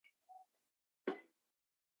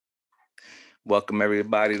Welcome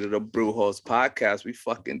everybody to the Brew Host Podcast. We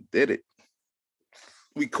fucking did it.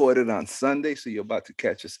 We caught it on Sunday, so you're about to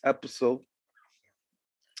catch this episode.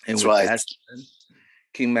 And That's with right. that,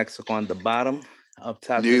 King Mexico on the bottom, up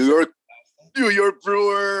top. New York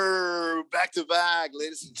Brewer, back to back,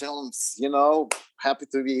 ladies and gentlemen. Happy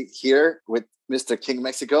to be here with Mr. King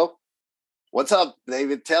Mexico. What's up,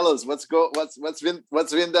 David? Tell us what's been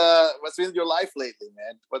your life lately,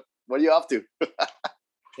 man? What are you up to?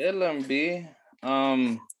 Chillin', B.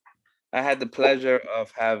 I had the pleasure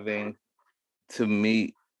of having to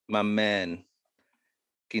meet my man,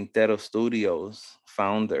 Quintero Studios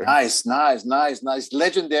founder. Nice.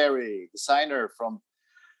 Legendary designer from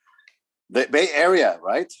the Bay Area,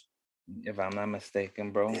 right? If I'm not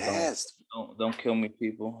mistaken, bro. Yes. Don't kill me,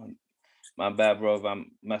 people. My bad, bro, if I'm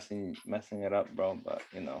messing it up, bro. But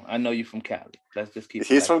I know you from Cali. Let's just keep.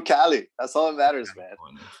 He's from Cali. That's all that matters, man.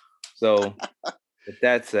 So, with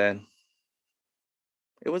that said,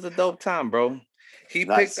 it was a dope time, bro. He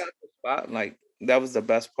picked out the spot. Like, that was the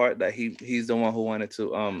best part. That he's the one who wanted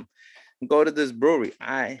to go to this brewery.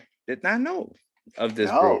 I did not know of this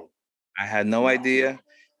brewery. I had no idea.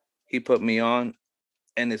 He put me on,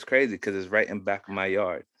 and it's crazy because it's right in back of my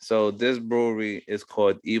yard. So this brewery is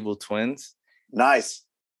called Evil Twins. Nice.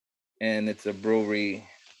 And it's a brewery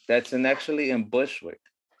that's actually in Bushwick.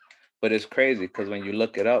 But it's crazy because when you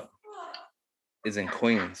look it up, it's in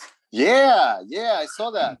Queens. Yeah, I saw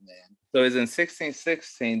that, man. So it's in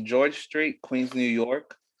 1616 George Street, Queens, New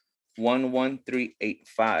York,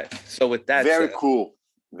 11385. So with that very said, cool,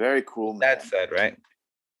 man. That said, right?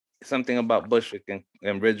 Something about Bushwick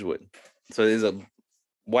and Ridgewood. So there's a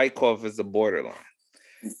Wyckoff is the borderline.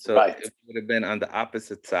 So It would have been on the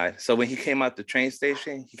opposite side. So when he came out the train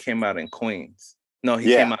station, he came out in Queens. No,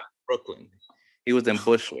 he came out in Brooklyn. He was in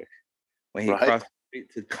Bushwick. When he crossed the street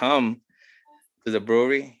to come to the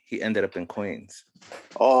brewery, he ended up in Queens.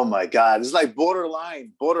 Oh my God. It's like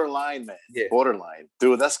borderline, man. Yeah. Borderline.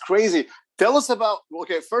 Dude, that's crazy. First of all,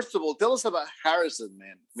 tell us about Harrison,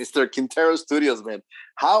 man. Mr. Quintero Studios, man.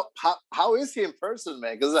 How is he in person,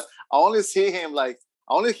 man? Because I only see him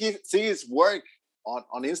see his work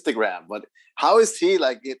on Instagram, but how is he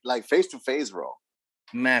like face to face, bro?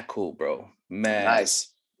 Mad cool, bro. Mad.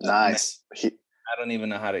 Nice. I don't even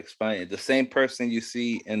know how to explain it. The same person you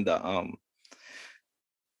see in the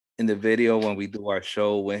video when we do our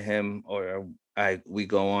show with him, or we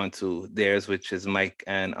go on to theirs, which is Mike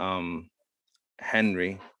and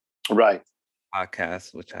Henry, right?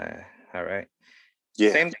 Podcast, which all right.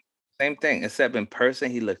 Yeah. Same thing, except in person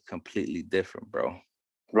he looked completely different, bro.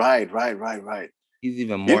 Right. He's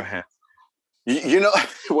even more handsome.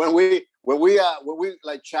 When we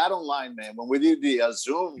like chat online, man, when we did the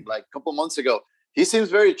Zoom like a couple months ago, he seems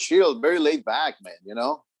very chill, very laid back, man.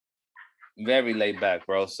 Very laid back,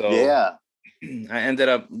 bro. So yeah, I ended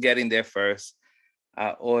up getting there first. I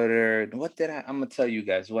ordered, I'm gonna tell you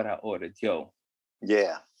guys what I ordered.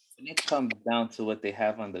 Yeah. When it comes down to what they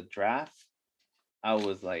have on the draft, I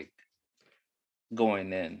was like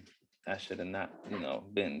going in. I should have not,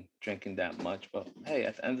 been drinking that much. But hey,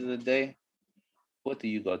 at the end of the day, what do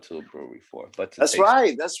you go to a brewery for? But that's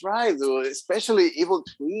right, dude. Especially Evil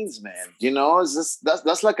Twins, man.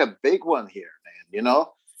 That's like a big one here, man.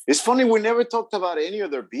 It's funny we never talked about any of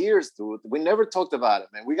their beers, dude. We never talked about it,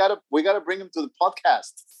 man. We gotta bring them to the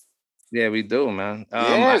podcast. Yeah, we do, man.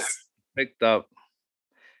 Yes. I picked up.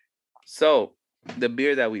 So the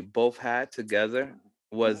beer that we both had together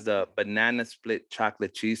was the Banana Split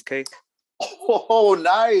Chocolate Cheesecake. Oh,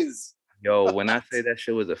 nice. Yo, when I say that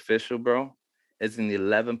shit was official, bro, it's an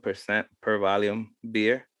 11% per volume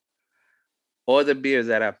beer. All the beers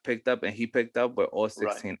that I picked up and he picked up were all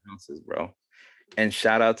 16 ounces, bro. And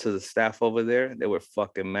shout out to the staff over there. They were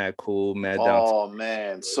fucking mad cool, mad down. Oh,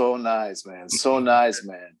 man. So nice, man. So nice,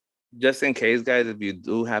 man. Just in case, guys, if you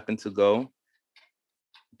do happen to go,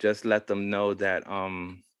 just let them know that, not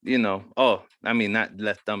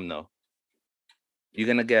let them know.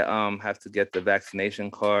 You're going to have to get the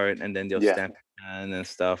vaccination card, and then they'll stamp your hand and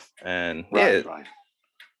stuff. And right.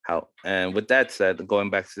 And with that said, going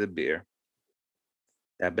back to the beer,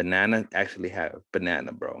 that banana actually had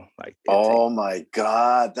banana, bro. Like, oh my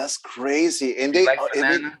God, that's crazy. And they like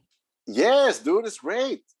banana? Yes, dude, it's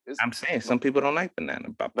great. I'm saying some people don't like banana.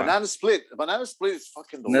 Banana split is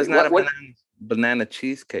fucking. There's not a banana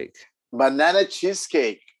cheesecake. Banana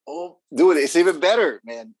cheesecake. Oh, dude, it's even better,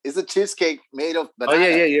 man. It's a cheesecake made of banana. Oh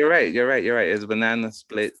yeah, you're right. It's banana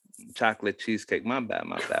split chocolate cheesecake. My bad,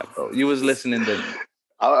 bro. You was listening to.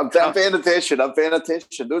 I'm paying attention.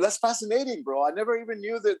 Dude, that's fascinating, bro. I never even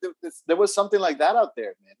knew that there was something like that out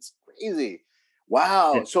there, man. It's crazy.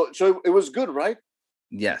 Wow. Yeah. So it was good, right?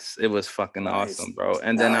 Yes, it was fucking awesome, bro.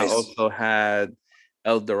 And then I also had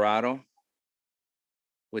El Dorado,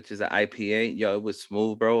 which is an IPA. Yo, it was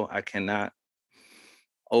smooth, bro. I cannot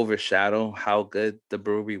overshadow how good the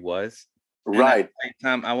brewery was. Right. And at the same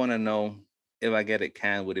time, I want to know if I get it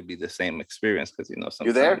canned, would it be the same experience? Because sometimes.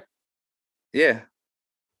 You there? Yeah.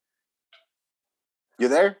 You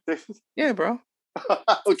there? Yeah, bro.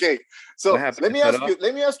 Okay, so let me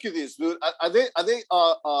ask you this, dude. Are they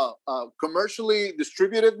commercially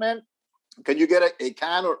distributed, man? Can you get a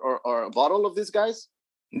can or a bottle of these guys?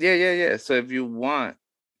 Yeah. So if you want,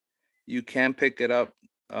 you can pick it up.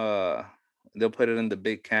 They'll put it in the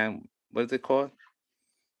big can. What is it called?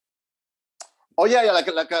 Oh yeah, like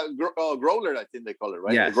a growler, I think they call it,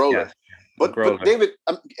 right? Yes, a growler. Yes. But David,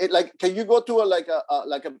 can you go to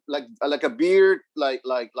a beer like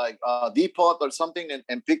Depot or something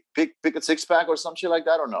and pick a 6-pack or some shit like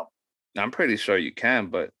that, or no? I'm pretty sure you can,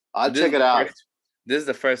 but I'll check it out. This is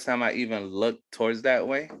the first time I even looked towards that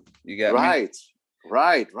way. You get me?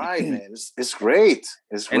 Right, man. It's great.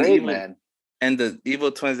 It's great, man. And the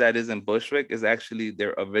Evil Twins that is in Bushwick is actually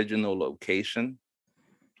their original location.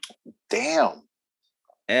 Damn.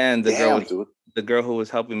 And the girl who was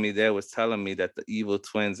helping me there was telling me that the Evil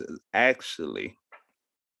Twins is actually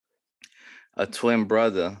a twin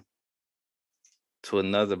brother to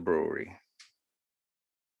another brewery.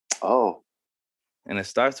 Oh. And it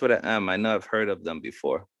starts with an M. I know I've heard of them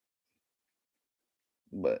before,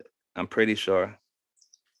 but I'm pretty sure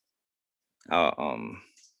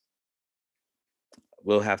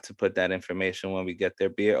we'll have to put that information when we get there.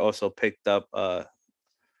 Beer also picked up a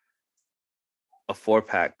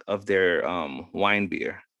 4-pack of their wine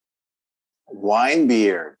beer. Wine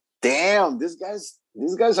beer. Damn, these guys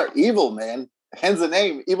are evil, man. Hence the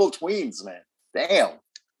name, Evil Twins, man. Damn.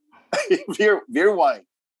 beer wine.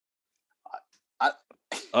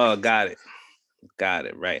 Oh, got it. Got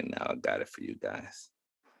it right now. I got it for you guys.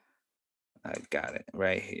 I got it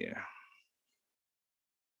right here.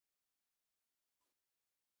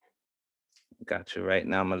 Got you right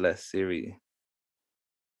now. I'm gonna let Siri.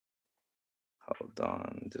 Hold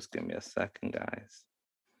on. Just give me a second, guys.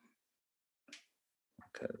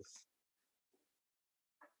 Because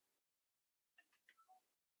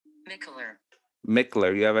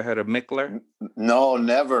Mikkeller. You ever heard of Mikkeller? No,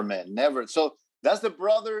 never, man. Never. So that's the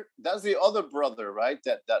other brother, right?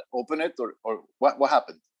 That opened it, or what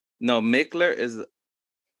happened? No, Mikkeller is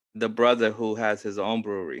the brother who has his own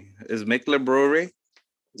brewery. Is Mikkeller Brewery?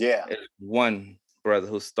 Yeah. It's one brother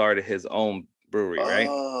who started his own brewery, right?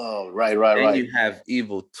 Oh, right. And you have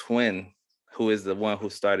Evil Twin, who is the one who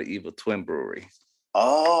started Evil Twin Brewery.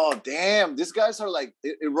 Oh, damn. These guys are like,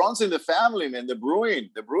 it runs in the family, man. The brewing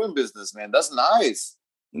business, man. That's nice.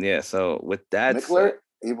 Yeah, so with that Mikkeller,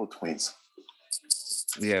 Evil Twins.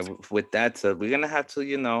 Yeah, with that said, we're gonna have to,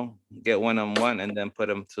 get one-on-one and then put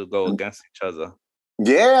them to go against each other.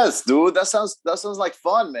 Yes, dude. That sounds like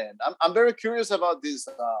fun, man. I'm very curious about this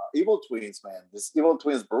Evil Twins, man. This Evil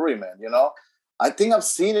Twins brewery, man. I think I've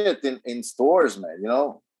seen it in stores, man.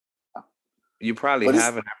 You probably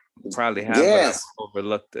haven't. Yes. But I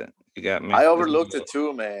overlooked it. You got me. I overlooked it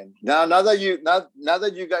too, man. Now that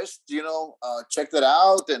you guys checked it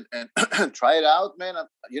out and try it out, man.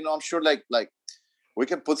 I'm sure like we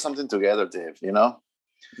can put something together, Dave.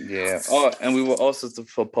 Yeah. Oh, and we were also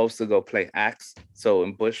supposed to go play axe. So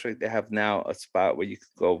in Bushwick, they have now a spot where you can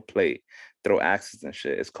go throw axes and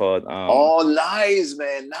shit. It's called oh, nice,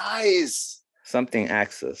 man, nice. Something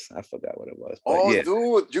Axis. I forgot what it was. But yeah.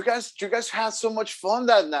 Dude, you guys had so much fun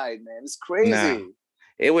that night, man. It's crazy. Nah,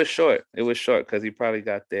 it was short. It was short because he probably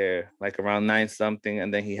got there like around 9-something,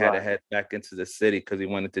 and then he had to head back into the city because he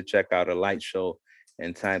wanted to check out a light show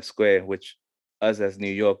in Times Square, which us as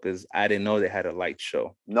New Yorkers, I didn't know they had a light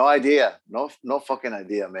show. No idea. No fucking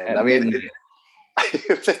idea, man. I mean,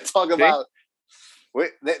 they talk about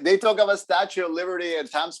they talk about Statue of Liberty and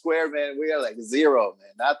Times Square, man. We are like zero,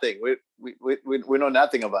 man. Nothing. We know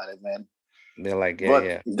nothing about it, man. They're like,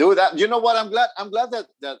 yeah. Do that. You know what? I'm glad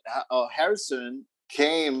that Harrison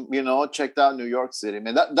came. Checked out New York City,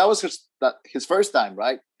 man. That was his first time,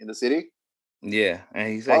 right, in the city. Yeah, and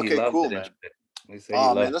he said he loved it.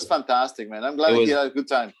 Man. Man, that's fantastic, man. I'm glad he had a good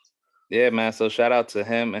time. Yeah, man. So shout out to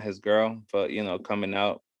him and his girl for coming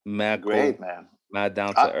out. Mad great, cool, man. Mad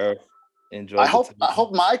down to earth. Enjoy. I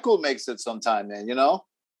hope Michael makes it sometime, man.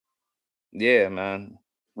 Yeah, man.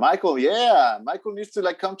 Michael needs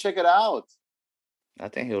to come check it out. I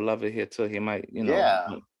think he'll love it here too. He might,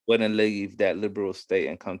 wouldn't leave that liberal state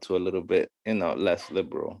and come to a little bit, less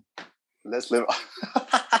liberal. Less liberal.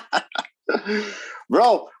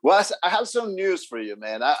 Bro, well, I have some news for you,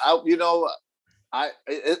 man.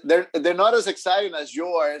 they're not as exciting as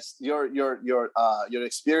your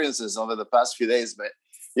experiences over the past few days, but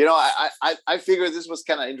you know, I figured this was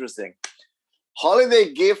kind of interesting.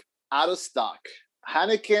 Holiday gift out of stock.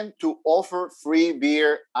 Heineken to offer free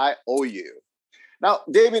beer. I owe you. Now,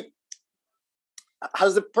 David,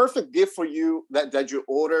 has the perfect gift for you that you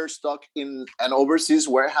order stuck in an overseas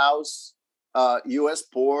warehouse, U.S.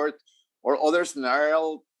 port, or other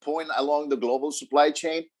scenario point along the global supply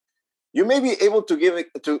chain? You may be able to give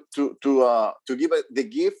it to give it the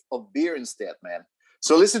gift of beer instead, man.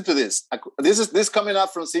 So listen to this. This coming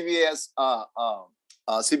up from CBS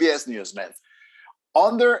CBS News, man.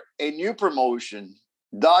 Under a new promotion,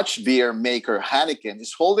 Dutch beer maker Heineken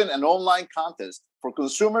is holding an online contest for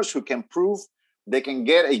consumers who can prove they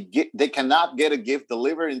cannot get a gift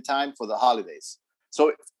delivered in time for the holidays.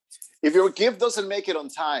 So if your gift doesn't make it on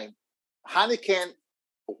time, Heineken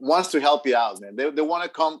wants to help you out, man. They want to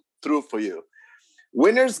come through for you.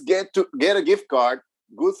 Winners get a gift card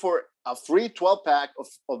good for a free 12-pack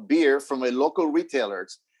of beer from a local retailer,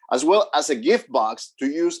 as well as a gift box to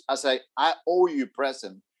use as a I owe you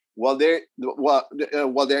present while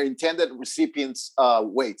their intended recipients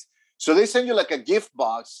wait. So they send you like a gift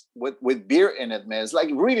box with beer in it, man. It's like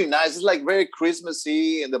really nice. It's like very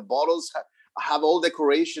Christmassy, and the bottles have all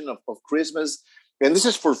decoration of Christmas. And this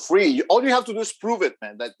is for free. All you have to do is prove it,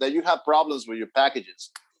 man, that you have problems with your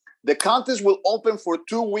packages. The contest will open for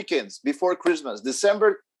 2 weekends before Christmas,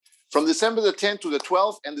 from December the 10th to the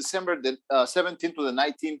 12th, and December the 17th to the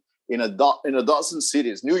 19th in a dozen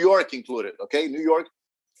cities, New York included, okay? New York,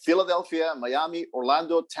 Philadelphia, Miami,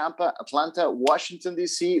 Orlando, Tampa, Atlanta, Washington,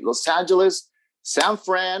 D.C., Los Angeles, San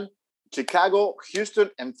Fran, Chicago, Houston,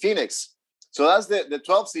 and Phoenix. So that's the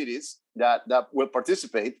 12 cities that will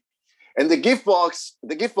participate. And the gift box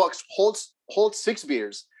holds 6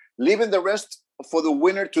 beers, leaving the rest for the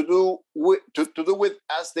winner to do with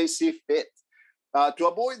as they see fit. To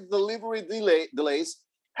avoid delivery delays,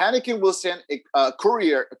 Heineken will send a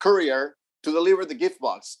courier to deliver the gift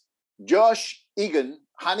box. Josh Egan,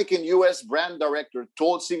 Heineken U.S. brand director,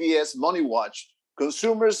 told CBS Money Watch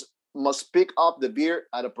consumers must pick up the beer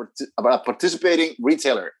at a participating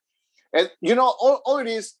retailer. And you know, all it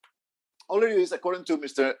is, according to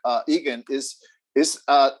Mr. Egan, is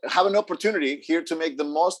have an opportunity here to make the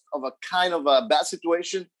most of a kind of a bad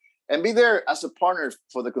situation and be there as a partner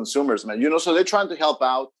for the consumers, man. You know, so they're trying to help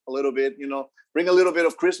out a little bit, you know, bring a little bit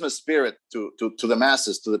of Christmas spirit to the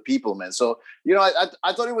masses, to the people, man. So, you know,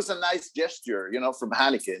 I thought it was a nice gesture, you know, from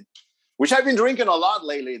Heineken, which I've been drinking a lot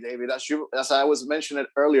lately, David, as I was mentioning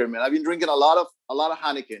earlier, man. I've been drinking a lot of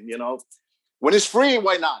Heineken, you know. When it's free,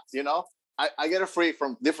 why not? You know, I get it free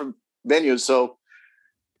from different venues, so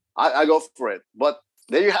I go for it. But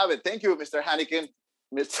there you have it. Thank you, Mr. Heineken.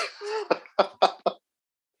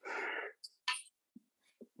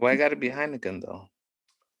 Why got to be Heineken though?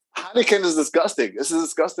 Heineken is disgusting. This is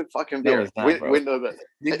disgusting fucking beer. No, it's not, we know that.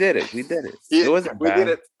 We did it. Yeah, it wasn't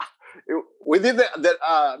bad. We did the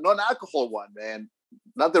non-alcohol one, man.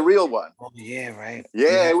 Not the real one. Oh yeah, right.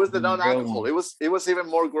 Yeah, it was the non-alcohol. It was even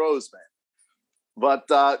more gross, man. But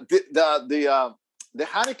the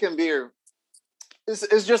Heineken beer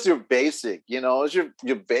is just your basic, you know, it's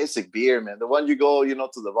your basic beer, man. The one you go, you know,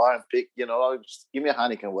 to the bar and pick, you know, just give me a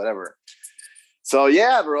Heineken, whatever. So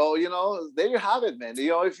yeah, bro, you know, there you have it, man. You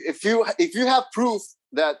know, if you have proof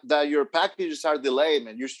that your packages are delayed,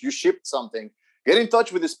 man, you shipped something, get in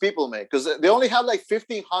touch with these people, man, because they only have like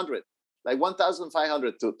 1,500, like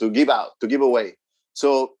 1,500 to give away.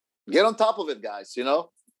 So get on top of it, guys. You know,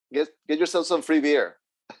 get yourself some free beer.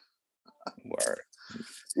 Word.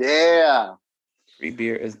 Yeah. Free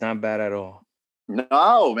beer is not bad at all.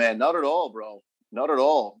 No, man, not at all, bro. Not at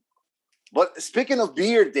all. But speaking of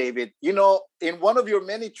beer, David, you know, in one of your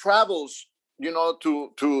many travels, you know,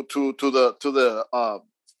 to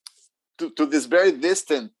this very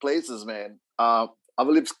distant places, man. I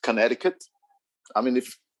believe it's Connecticut. I mean,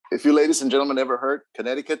 if you ladies and gentlemen ever heard,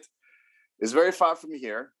 Connecticut is very far from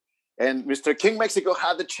here. And Mr. King Mexico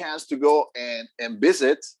had the chance to go and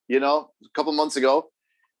visit, you know, a couple months ago.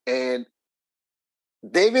 And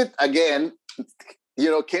David, again, you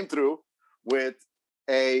know, came through with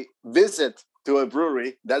a visit to a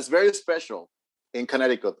brewery that's very special in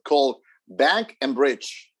Connecticut called Bank and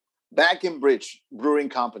Bridge Brewing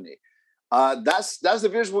Company. That's the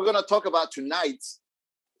beers we're going to talk about tonight,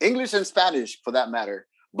 English and Spanish for that matter.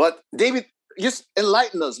 But David, just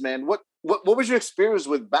enlighten us, man. What was your experience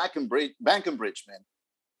with Bank and Bridge, man?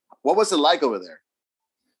 What was it like over there?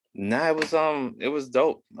 Nah, it was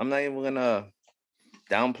dope. I'm not even gonna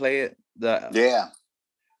downplay it. Yeah.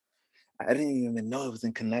 I didn't even know it was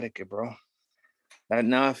in Connecticut, bro.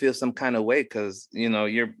 now I feel some kind of way because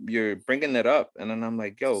you're bringing it up, and then I'm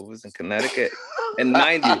like, yo, it was in Connecticut. And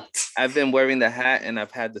mind you, I've been wearing the hat and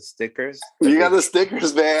I've had the stickers. You got the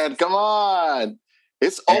stickers, man. Come on.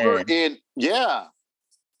 It's over in, yeah.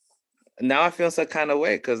 Now I feel some kind of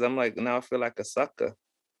way because I'm like, now I feel like a sucker.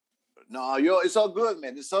 No, it's all good,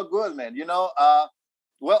 man. It's all good, man.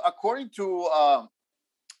 Well, according to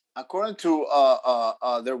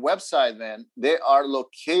their website, man, they are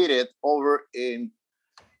located over in,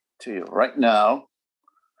 to you right now,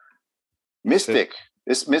 Mystic.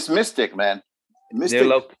 It's Mystic, man. Mystic.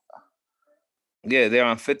 They're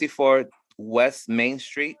on 54 West Main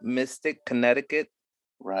Street, Mystic, Connecticut.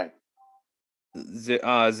 Right.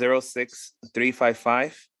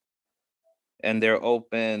 06355. And they're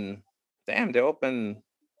open. Damn, they're open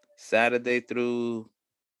Saturday through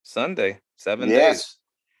Sunday, 7 days.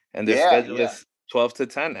 And their schedule is 12 to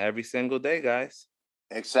 10 every single day, guys.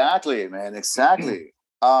 Exactly, man. Exactly.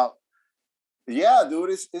 Yeah,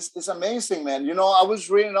 dude, it's amazing, man. I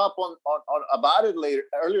was reading up on about it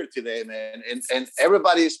earlier today, man, and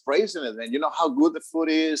everybody is praising it, man. You know how good the food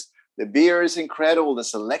is, the beer is incredible, the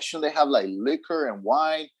selection they have, like liquor and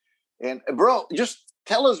wine, and bro, just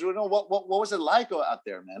tell us, what was it like out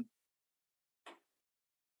there, man?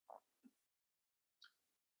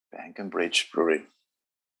 Bank and Bridge Brewery.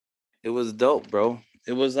 It was dope, bro.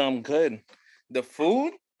 It was good. The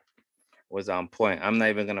food was on point. I'm not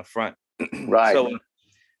even gonna front. Right. So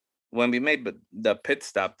when we made the pit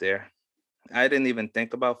stop there, I didn't even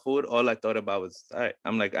think about food. All I thought about was, all right,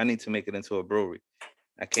 I'm like, I need to make it into a brewery.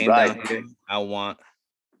 I came down here. I want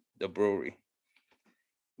the brewery.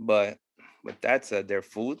 But with that said, their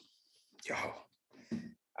food,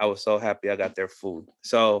 I was so happy I got their food.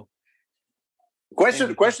 So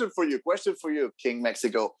question for you, King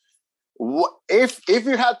Mexico. If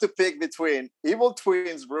you had to pick between Evil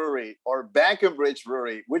Twins Brewery or Bank and Bridge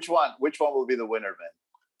Brewery, which one will be the winner, man?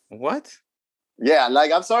 What? Yeah,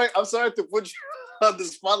 like I'm sorry to put you on the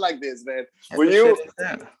spot like this, man. For you,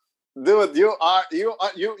 dude,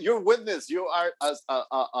 you're witness. You're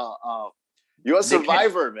a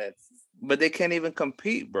survivor, man. But they can't even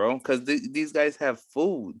compete, bro, because these guys have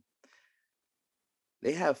food.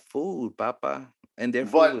 They have food, Papa, and their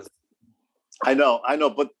food is. I know,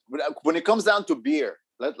 but when it comes down to beer,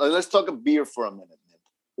 let's talk a beer for a minute.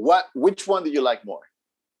 Which one do you like more?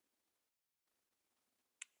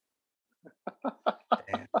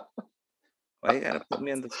 Why you gotta put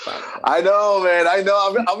me on the spot? Bro? I know, man. I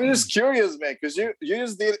know. I'm just curious, man, because you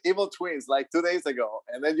just did Evil Twins like 2 days ago,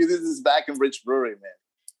 and then you did this Bank and Bridge Brewery, man.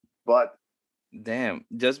 But damn,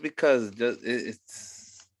 it's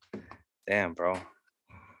damn, bro.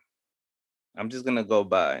 I'm just gonna go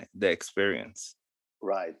by the experience.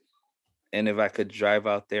 Right. And if I could drive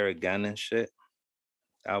out there again and shit,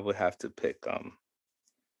 I would have to pick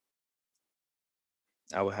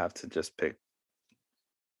I would have to just pick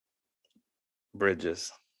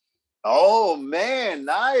Bridges. Oh man,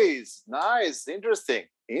 nice. Interesting.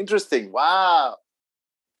 Wow.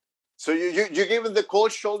 So you giving the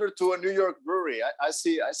cold shoulder to a New York brewery. I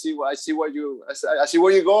see where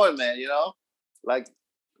you're going, man. Like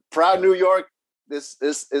proud New York. This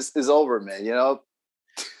is over, man.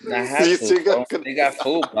 I have to, they got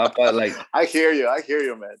food, Papa. Like I hear you,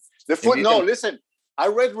 man. The food. No, listen. I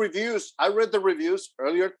read the reviews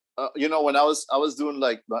earlier. When I was doing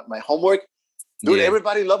like my homework. Dude,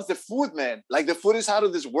 everybody loves the food, man. Like the food is out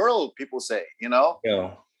of this world. People say, Yo,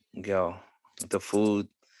 the food.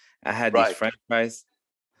 I had these French fries.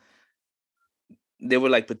 They were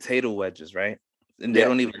like potato wedges, right? And they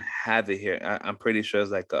don't even have it here. I'm pretty sure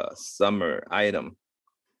it's like a summer item.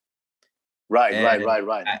 Right.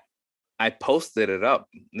 I posted it up.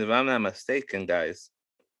 If I'm not mistaken, guys,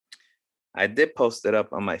 I did post it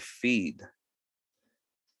up on my feed.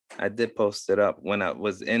 I did post it up when I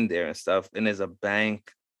was in there and stuff. And there's a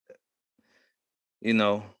bank,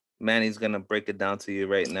 Manny's going to break it down to you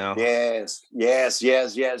right now. Yes.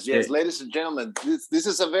 Ladies and gentlemen, this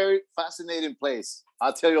is a very fascinating place.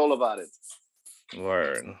 I'll tell you all about it.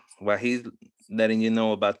 Word. While he's letting you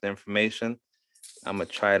know about the information, I'm going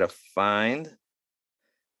to try to find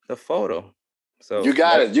the photo. So you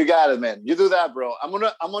got it, man. You do that, bro. I'm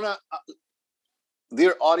gonna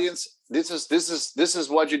dear audience, this is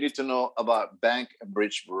what you need to know about Bank and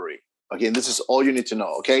Bridge Brewery. Again, this is all you need to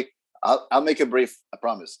know. Okay, I'll make it brief. I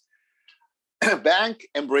promise. Bank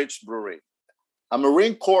and Bridge Brewery, a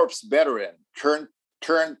Marine Corps veteran turned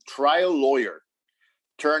trial lawyer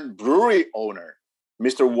turned brewery owner,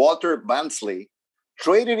 Mr. Walter Bansley,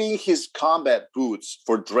 traded in his combat boots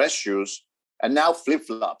for dress shoes and now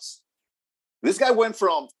flip-flops. This guy went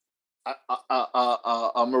from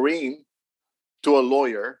a Marine to a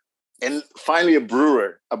lawyer, and finally a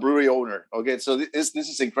brewery owner. Okay, so this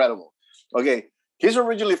is incredible. Okay, he's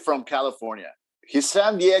originally from California. His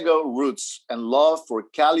San Diego roots and love for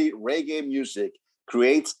Cali reggae music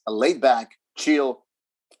creates a laid-back, chill,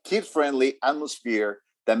 kid-friendly atmosphere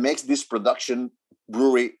that makes this production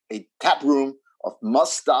brewery a tap room of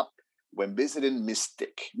must-stop when visiting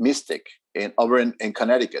Mystic over in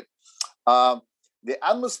Connecticut. The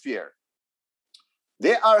atmosphere.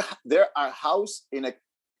 They are housed in a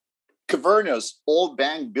cavernous old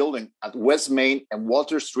bank building at West Main and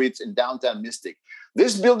Walter Streets in downtown Mystic.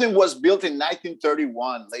 This building was built in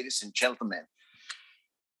 1931, ladies and gentlemen.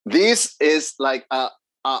 This is like a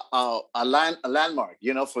landmark,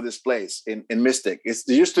 for this place in Mystic.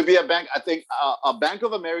 There used to be a bank. I think a Bank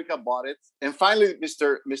of America bought it, and finally,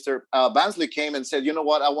 Mr. Bansley came and said, "You know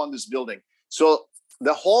what? I want this building." So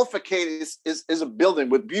the whole facade is a building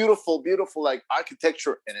with beautiful like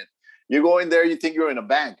architecture in it. You go in there, you think you're in a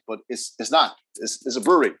bank, but it's not. It's a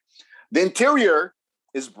brewery. The interior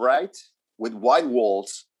is bright with white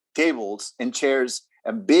walls, tables, and chairs,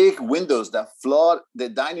 and big windows that flood the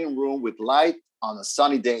dining room with light on a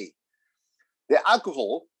sunny day. The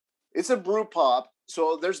alcohol, it's a brew pub,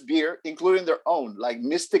 so there's beer, including their own, like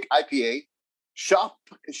Mystic IPA,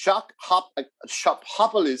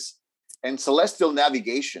 Shophopolis, and Celestial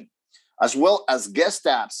Navigation, as well as guest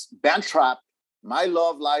apps, Band Trap, My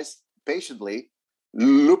Love Lies Patiently,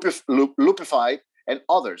 Lupify, and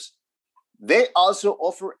others. They also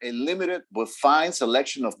offer a limited but fine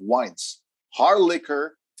selection of wines. Hard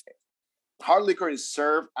liquor is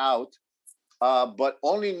served out, but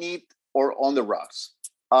only neat or on the rocks.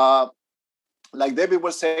 Like David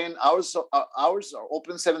was saying, hours are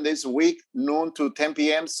open 7 days a week, noon to 10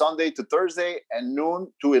 p.m., Sunday to Thursday, and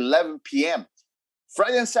noon to 11 p.m.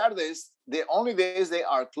 Friday and Saturdays, the only days they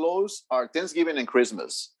are closed are Thanksgiving and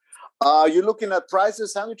Christmas. You're looking at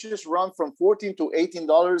prices. Sandwiches run from $14 to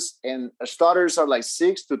 $18, and starters are like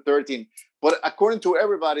 $6 to $13. But according to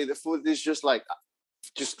everybody, the food is just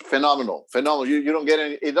phenomenal. You don't get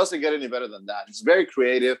any. It doesn't get any better than that. It's very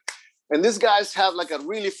creative, and these guys have like a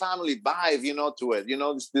really family vibe, to it.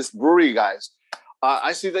 This brewery guys.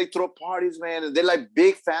 I see they throw parties, man, and they're like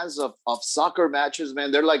big fans of soccer matches,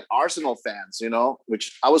 man. They're like Arsenal fans,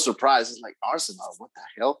 which I was surprised. It's like Arsenal, what the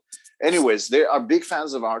hell? Anyways, they are big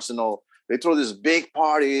fans of Arsenal. They throw these big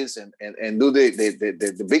parties and do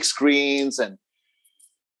the big screens. And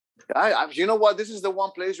you know what? This is the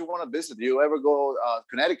one place you want to visit. You ever go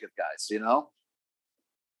Connecticut, guys?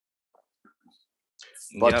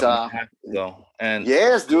 But yep, I have to go. And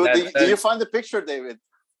yes, dude. Did you find the picture, David?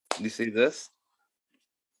 You see this?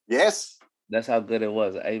 Yes. That's how good it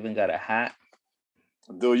was. I even got a hat.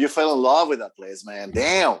 Dude, you fell in love with that place, man.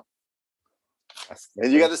 Damn.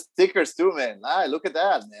 And you got the stickers too, man. Look at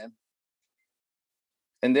that, man.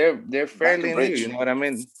 And they're fairly new, you know what I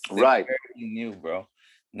mean? They're right. Fairly new, bro.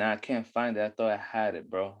 Now I can't find it. I thought I had it,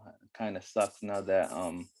 bro. It kind of sucks now that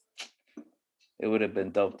it would have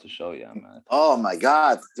been dope to show you, man. Oh my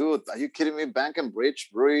God, dude. Are you kidding me? Bank and Bridge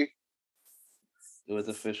Brewery. It was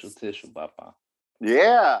official tissue, Papa.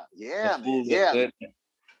 Yeah, man. Yeah. Good.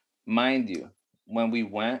 Mind you, when we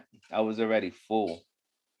went, I was already full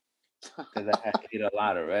because I had ate a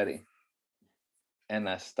lot already, and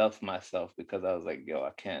I stuffed myself because I was like, "Yo,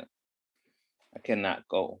 I cannot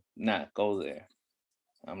not go there."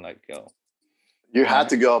 I'm like, "Yo, you had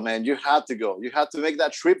to go, man. You had to go. You had to make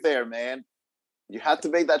that trip there, man. You had to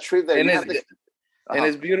make that trip there. And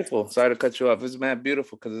it's beautiful. Sorry to cut you off. It's man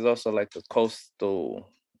beautiful because it's also like a coastal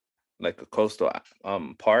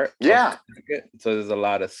part. Yeah. So there's a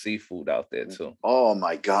lot of seafood out there too. Oh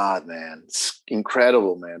my God, man. It's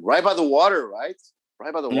incredible, man. Right by the water, right?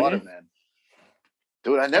 Right by the water, man.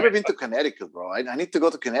 Dude, I've never been to Connecticut, bro. I need to go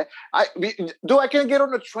to Connecticut. I can get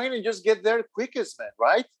on a train and just get there quickest, man,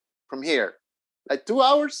 right? From here. Like 2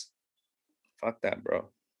 hours? Fuck that, bro.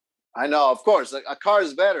 I know, of course. Like, a car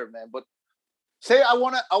is better, man. But say I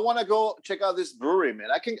wanna go check out this brewery, man.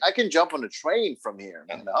 I can jump on a train from here.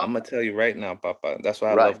 I'm gonna tell you right now, Papa. That's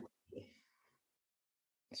why I love Google.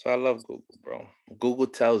 That's why I love Google, bro. Google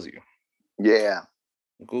tells you. Yeah.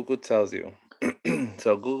 Google tells you.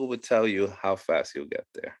 So Google would tell you how fast you'll get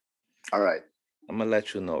there. All right. I'm gonna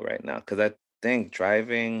let you know right now because I think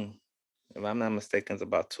driving, if I'm not mistaken, is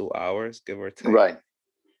about 2 hours, give or take. Right.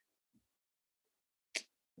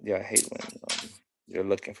 Yeah, I hate when you're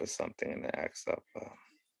looking for something and it acts up.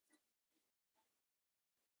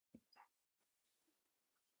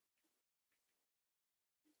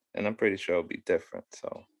 And I'm pretty sure it'll be different.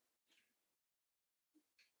 So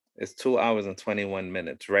it's 2 hours and 21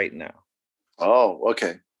 minutes right now. Oh,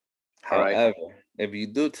 okay. However, if you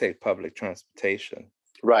do take public transportation,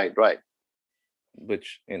 right,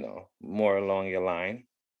 which more along your line.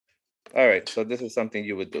 All right, so this is something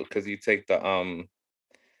you would do because you take the end,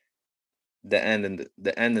 and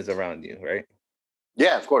the end is around you, right?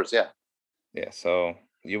 Yeah, of course, yeah. Yeah, so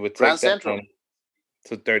you would Grand take that Central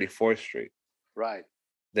to 34th Street. Right.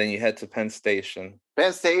 Then you head to Penn Station.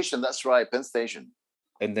 Penn Station, that's right, Penn Station.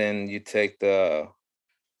 And then you take the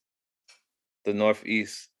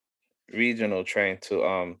Northeast Regional train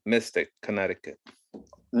to Mystic, Connecticut.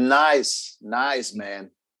 Nice,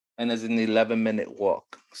 man. And it's an 11-minute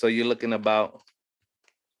walk. So you're looking about,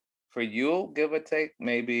 for you, give or take,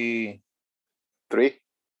 maybe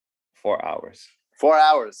 4 hours. 4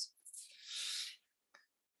 hours.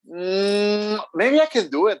 Maybe I can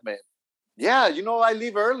do it, man. Yeah, I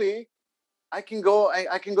leave early. I can go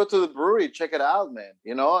to the brewery, check it out, man,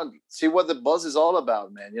 and see what the buzz is all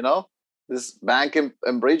about, man. This Bank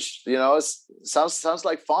and Bridge, it sounds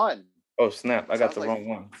like fun. Oh, snap. I got the wrong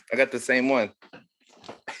one. I got the same one.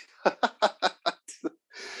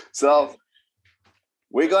 So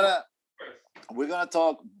we're gonna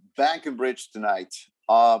talk Bank and Bridge tonight.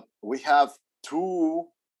 We have two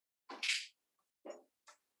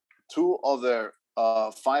other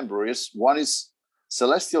fine breweries. One is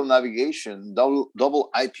Celestial Navigation double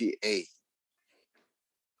IPA.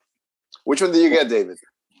 Which one did you get, David?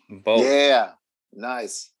 Both. Yeah,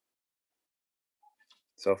 nice.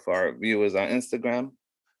 So for our viewers on Instagram,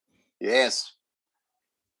 yes,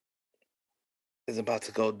 it's about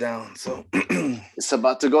to go down. So it's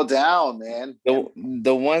about to go down, man.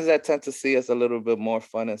 The ones that tend to see us a little bit more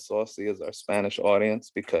fun and saucy is our Spanish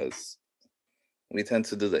audience, because we tend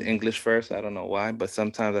to do the English first. I don't know why, but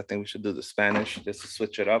sometimes I think we should do the Spanish just to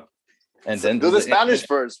switch it up. And then do the Spanish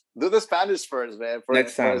first. Do the Spanish first, man.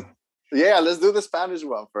 Next time. Yeah, let's do the Spanish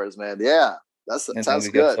one first, man. Yeah, that sounds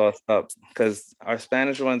good. Get sauced up, because our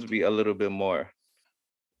Spanish ones be a little bit more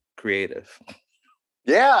creative.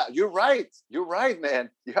 Yeah, you're right. You're right, man.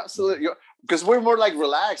 You're absolutely. Because we're more like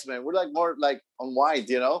relaxed, man. We're like more like unwind,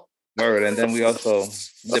 Word. And then we also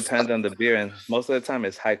depend on the beer, and most of the time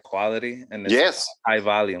it's high quality and it's high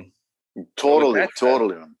volume. Totally.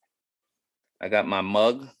 I got my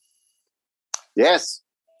mug. Yes.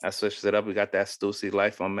 I switched it up. We got that Stussy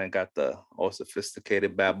Life. My man got the all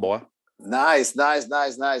sophisticated bad boy. Nice, man.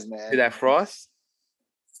 See that frost?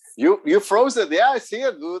 You froze it. Yeah, I see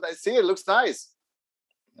it, dude. I see it. Looks nice.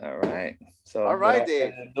 All right. So all right,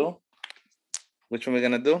 Dave. Which one we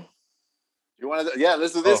gonna do? You want to? Yeah,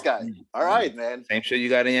 let's do this guy. All right, man. Same shit you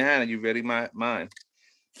got in your hand. Are you ready? Mine.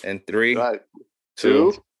 And 3,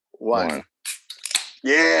 2, 1.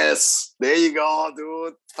 Yes, there you go,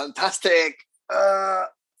 dude. Fantastic.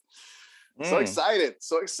 So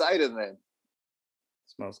excited, man.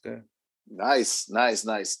 Smells good. Nice.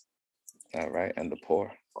 All right, and the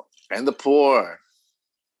pour.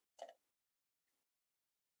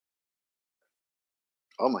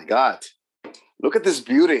 Oh my God. Look at this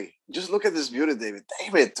beauty. Just look at this beauty, David.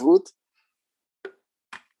 Dude.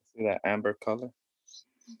 See that amber color?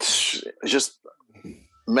 Just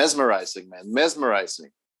mesmerizing, man.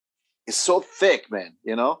 Mesmerizing. It's so thick, man,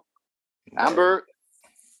 Amber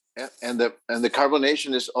and the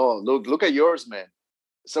carbonation is look at yours, man.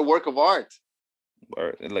 It's a work of art.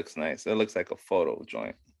 Word. It looks nice. It looks like a photo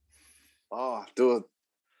joint. Oh, dude.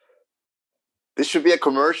 This should be a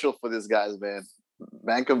commercial for these guys, man.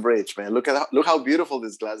 Bank and Bridge, man. Look how beautiful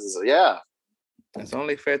these glasses are. Yeah. It's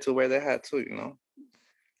only fair to wear their hat too,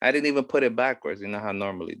 I didn't even put it backwards, how I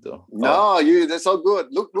normally do. No, that's all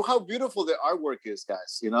good. Look how beautiful the artwork is,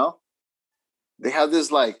 guys. They have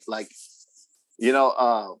this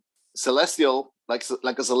celestial,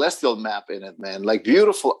 like a celestial map in it, man. Like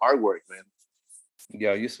beautiful artwork, man.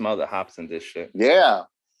 Yo, you smell the hops in this shit. Yeah.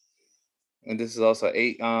 And this is also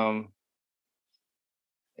 8%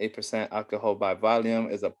 alcohol by volume.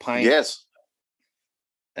 Is a pint. Yes.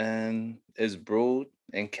 And is brewed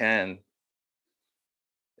and canned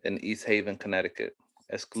in East Haven, Connecticut,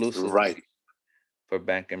 exclusively for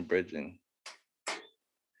Bank and Bridging.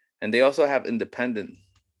 And they also have independent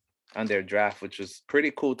on their draft, which is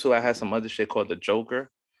pretty cool too. I had some other shit called the Joker.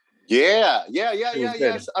 Yeah.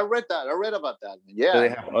 I read that. I read about that. Yeah. So they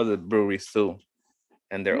have other breweries too,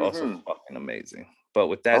 and they're also fucking amazing. But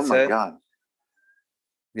with that said, my God.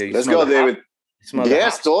 Yeah, let's go, David.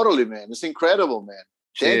 Yes, totally, man. It's incredible, man.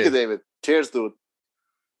 Thank you, David. Cheers, dude.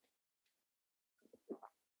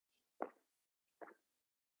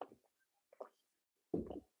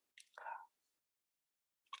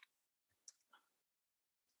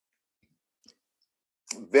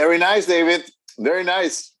 Very nice, David. Very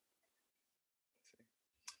nice.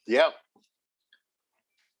 Yep.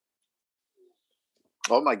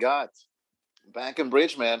 Oh my God. Bank and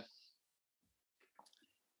Bridge, man.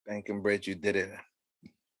 Bank and Bridge, you did it.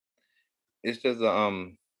 It's just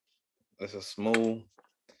it's a smooth.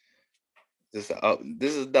 This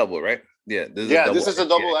is double, right? Yeah, this is a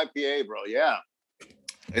double IPA, bro. Yeah.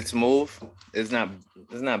 It's smooth. It's not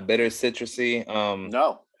bitter, citrusy.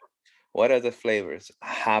 No. What other flavors?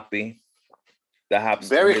 Hoppy. The hops.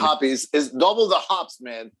 Very hoppy. It's double the hops,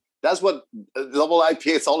 man. That's what double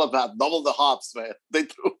IPA is all about. Double the hops, man. They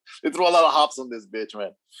threw a lot of hops on this bitch,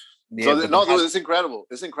 man. Yeah, so it's incredible.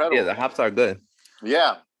 It's incredible. Yeah, the hops are good.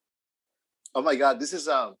 Yeah. Oh my God, this is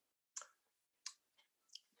oh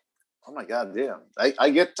my God, yeah.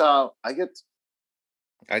 I get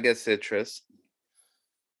citrus.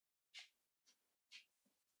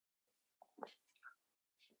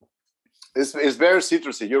 It's very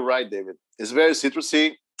citrusy. You're right, David. It's very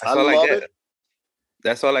citrusy. I love it.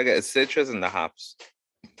 That's all I get. It's citrus and the hops.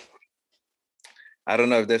 I don't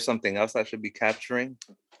know if there's something else I should be capturing,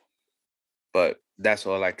 but that's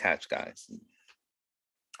all I catch, guys.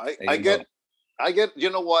 I get. You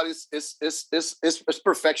know what? It's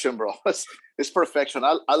perfection, bro. It's perfection.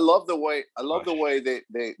 I love the way.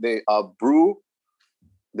 They brew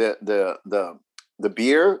the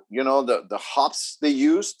beer. You know, the hops they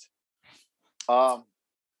used.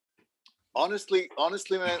 Honestly,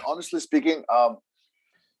 man. Honestly speaking,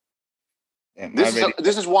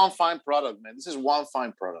 this is one fine product, man. This is one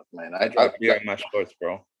fine product, man. I dropped beer in my shorts,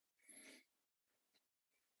 bro.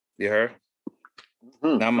 You heard?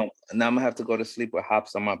 Mm-hmm. Now I'm gonna have to go to sleep with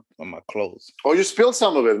hops on my clothes. Oh, you spilled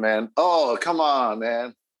some of it, man. Oh, come on,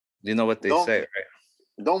 man. You know what they say, right?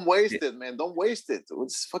 Don't waste it, man. Don't waste it.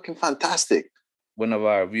 It's fucking fantastic. One of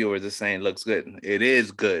our viewers is saying looks good. It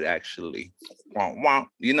is good, actually.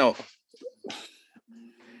 You know,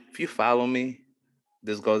 if you follow me,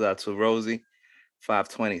 this goes out to Rosie,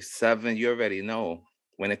 527. You already know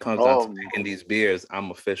when it comes down to making these beers,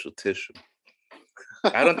 I'm official tissue.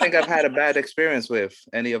 I don't think I've had a bad experience with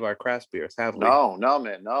any of our craft beers, have we? No,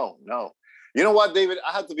 man, no. You know what, David?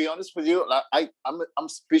 I have to be honest with you. I'm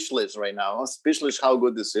speechless right now. I'm speechless how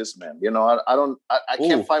good this is, man. You know, I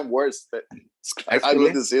can't find words that how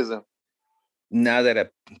good this is. Now that I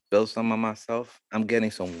built some of myself, I'm getting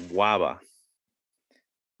some guava.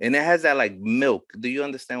 And it has that like milk. Do you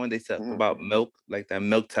understand when they talk about milk? Like that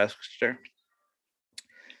milk texture?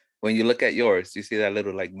 When you look at yours, you see that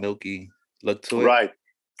little like milky look to it?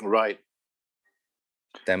 Right.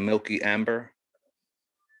 That milky amber.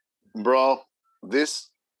 Bro, this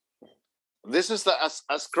is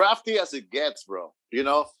as crafty as it gets, bro. You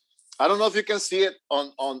know, I don't know if you can see it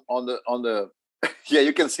on the yeah,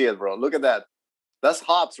 you can see it, bro. Look at that. That's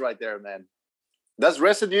hops right there, man. That's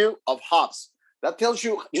residue of hops. That tells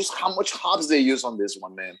you just how much hops they use on this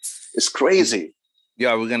one, man. It's crazy.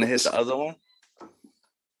 Yeah, are we gonna hit the other one?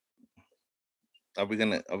 Are we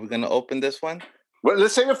gonna open this one? Well,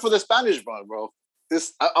 let's save it for the Spanish one, bro.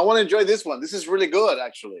 I want to enjoy this one. This is really good,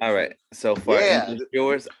 actually. All right. So for English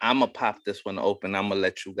viewers, I'm gonna pop this one open. I'm gonna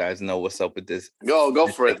let you guys know what's up with this. Go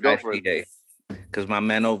for it. Go for it. Because my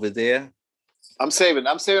man over there. I'm saving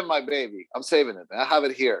my baby. I'm saving it. I have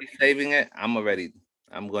it here. He's saving it. I'm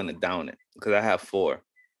gonna down it because I have 4.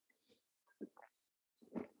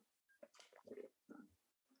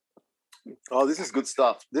 Oh, this is good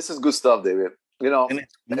stuff. This is good stuff, David. You know, and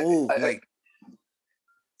it's smooth, like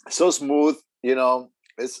so smooth. You know,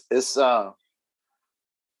 it's it's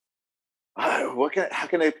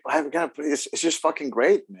just fucking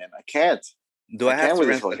great, man. I can't. Do I have to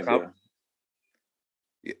rinse the cup?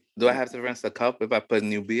 Do I have to rinse the cup if I put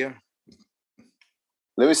new beer?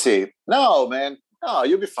 Let me see. No, man. No,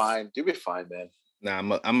 you'll be fine. You'll be fine, man.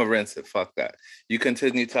 Nah, I'm a rinse it. Fuck that. You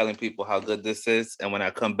continue telling people how good this is, and when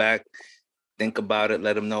I come back, think about it.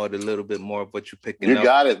 Let them know it a little bit more of what you're picking up. You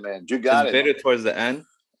got it, man. You got it. Bitter towards the end.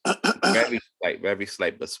 very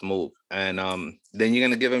slight, but smooth. And then you're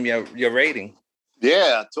gonna give them your rating.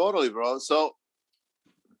 Yeah, totally, bro. So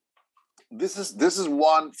this is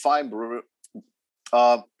one fine brew,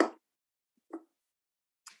 double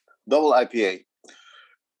IPA.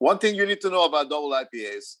 One thing you need to know about double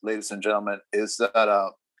IPAs, ladies and gentlemen, is that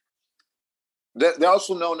they're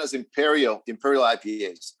also known as imperial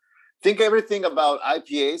IPAs. Think everything about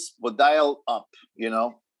IPAs, but dial up. You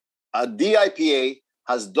know, a DIPA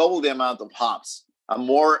has double the amount of hops and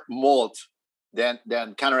more malt than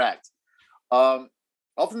counteract.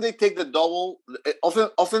 Often they take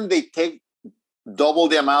Often they take double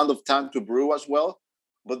the amount of time to brew as well,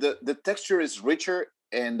 but the texture is richer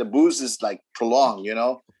and the booze is like prolonged. You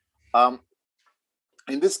know,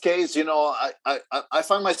 in this case, you know, I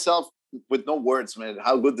find myself with no words, man.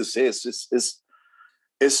 How good this is!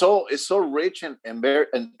 it's so rich and very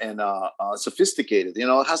and sophisticated. You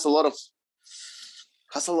know, it has a lot of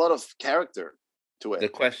character to it. The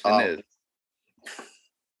question is,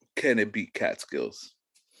 can it beat Catskills?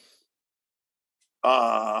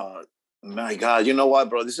 My God, you know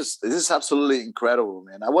what, bro? This is absolutely incredible,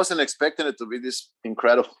 man. I wasn't expecting it to be this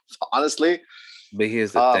incredible, honestly. But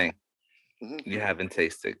here's the thing: you haven't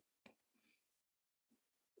tasted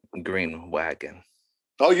Green Wagon.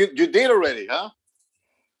 Oh, you did already, huh?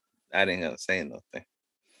 I didn't gonna say nothing.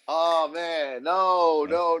 Oh man, no.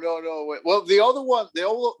 Wait. Well, the other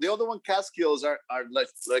one, Catskills are like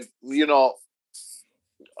you know,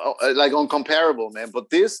 like uncomparable, man.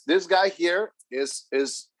 But this guy here is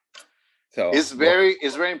very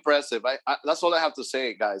impressive. I that's all I have to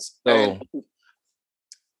say, guys. So,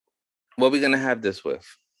 what are we gonna have this with?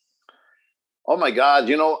 Oh my God,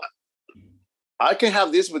 you know, I can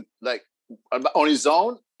have this with like on its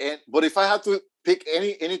own, but if I have to pick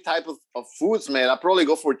any type of foods, man, I probably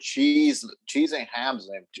go for cheese and hams,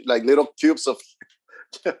 man. Like little cubes of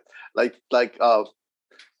like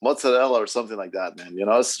mozzarella or something like that, man. You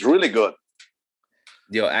know, it's really good.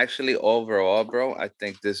 Yo, actually, overall, bro, I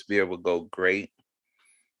think this beer would go great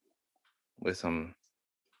with some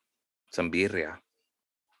birria.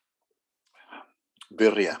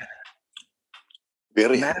 Birria.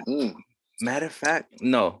 Matter of fact,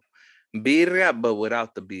 no. Birria, but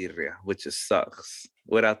without the birria, which is sucks.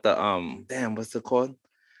 Without the damn, what's it called?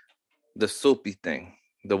 The soupy thing.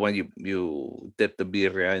 The one you dip the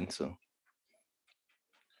birria into.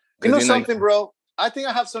 You know something, bro? I think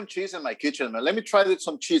I have some cheese in my kitchen, man. Let me try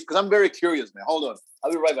some cheese because I'm very curious, man. Hold on.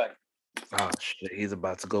 I'll be right back. Oh shit, he's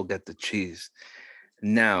about to go get the cheese.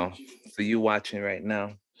 Now, for you watching right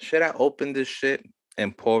now, should I open this shit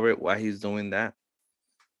and pour it while he's doing that?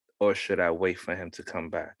 Or should I wait for him to come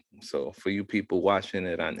back? So for you people watching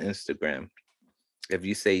it on Instagram, if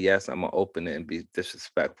you say yes, I'm gonna open it and be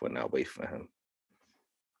disrespectful and not wait for him.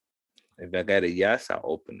 If I get a yes, I'll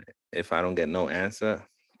open it. If I don't get no answer,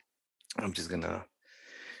 I'm just gonna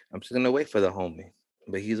wait for the homie.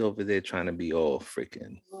 But he's over there trying to be all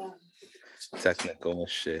freaking technical and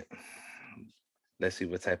shit. Let's see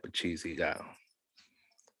what type of cheese he got.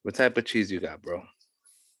 What type of cheese you got, bro?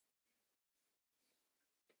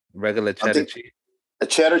 Regular cheddar cheese. A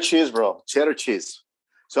cheddar cheese, bro. Cheddar cheese.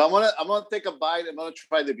 So I'm gonna take a bite. I'm gonna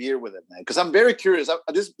try the beer with it, man, because I'm very curious.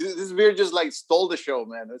 This beer just like stole the show,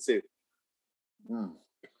 man. Let's see.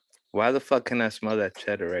 Why the fuck can I smell that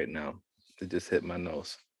cheddar right now? It just hit my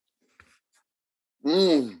nose.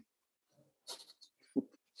 Oh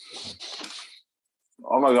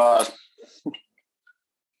my God.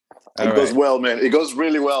 It goes well, man. It goes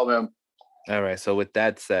really well, man. All right. So with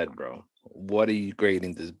that said, bro, what are you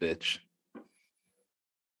grading this bitch?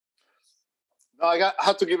 No, I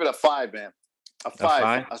have to give it a 5, man. A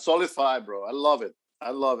 5. A solid 5, bro. I love it.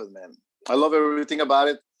 Man. I love everything about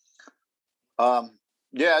it.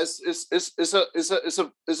 Yeah, it's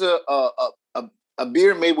a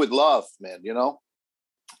beer made with love, man. You know.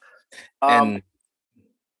 And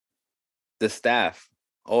the staff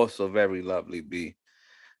also very lovely, B.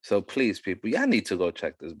 So please, people, y'all need to go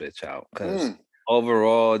check this bitch out because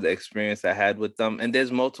overall, the experience I had with them, and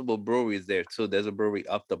there's multiple breweries there too. There's a brewery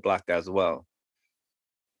up the block as well.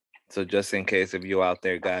 So just in case if you're out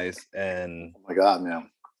there, guys, and oh my God, man.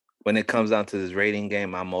 When it comes down to this rating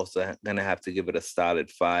game, I'm also gonna have to give it a solid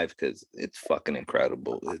 5 because it's fucking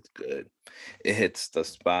incredible. It's good. It hits the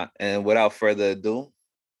spot. And without further ado,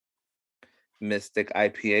 Mystic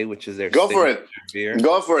IPA, which is their go for it. Beer.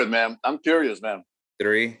 Go for it, man. I'm curious, man.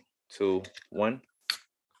 3, 2, 1.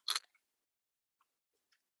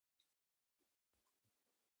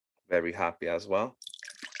 Very hoppy as well.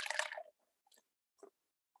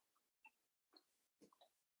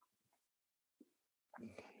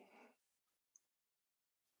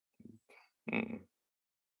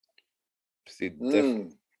 See the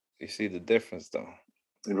difference. You see the difference, though.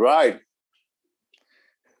 Right.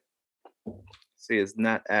 See, it's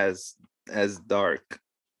not as dark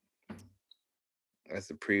as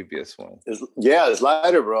the previous one. It's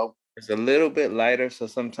lighter, bro. It's a little bit lighter, so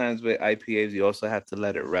sometimes with IPAs, you also have to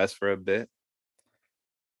let it rest for a bit.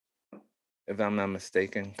 If I'm not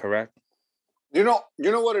mistaken, correct? You know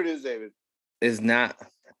what it is, David? It's not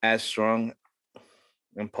as strong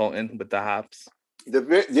and potent with the hops.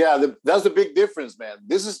 That's the big difference, man.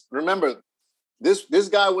 Remember, this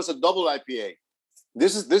guy was a double IPA.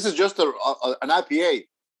 This is just an IPA.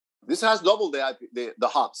 This has double the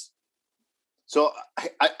hops. So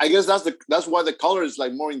I guess that's why the color is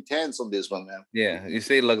like more intense on this one, man. Yeah, you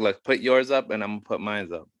see, look, put yours up, and I'm gonna put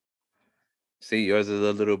mine up. See, yours is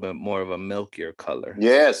a little bit more of a milkier color.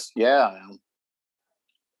 Yes, yeah.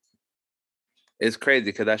 It's crazy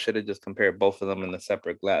because I should have just compared both of them in a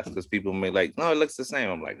separate glass because people may like, no, it looks the same.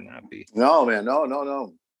 I'm like, nah, B. No, man,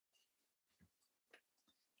 no.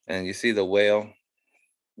 And you see the whale.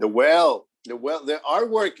 The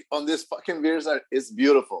artwork on this fucking beers is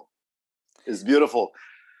beautiful. It's beautiful.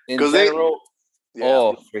 In general,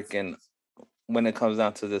 all freaking, when it comes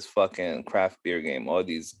down to this fucking craft beer game, all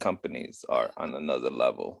these companies are on another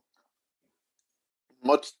level.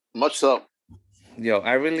 Much so. Yo,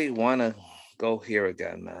 I really want to go here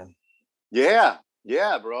again, man. Yeah,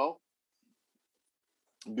 bro.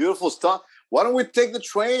 Beautiful stuff. Why don't we take the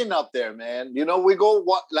train up there, man? You know, we go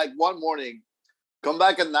one morning, come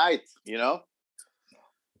back at night. You know,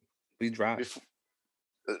 we drive.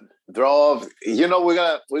 Drove. You know, we're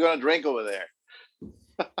gonna drink over there.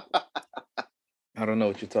 I don't know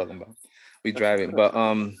what you're talking about. We driving, but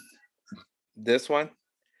this one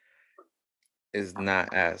is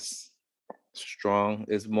not as strong.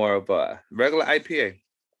 It's more of a regular IPA.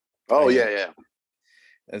 Oh yeah.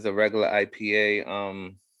 It's a regular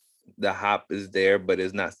IPA. The hop is there, but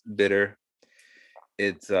it's not bitter.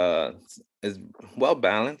 It's well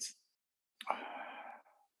balanced.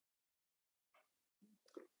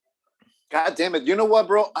 God damn it! You know what,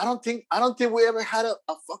 bro? I don't think we ever had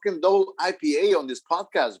a fucking double IPA on this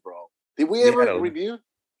podcast, bro. Did we ever review?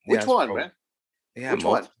 Which one, bro. Man? Yeah, which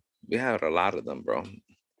one? We had a lot of them, bro.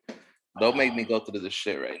 Don't make me go through this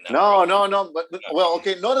shit right now. No. But well,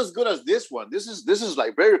 okay, not as good as this one. This is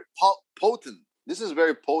like very potent. This is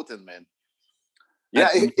very potent, man. Yeah,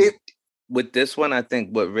 with this one, I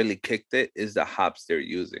think what really kicked it is the hops they're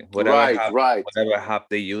using. Whatever hop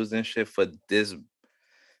they use and shit for this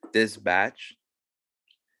batch.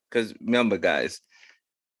 Because remember, guys,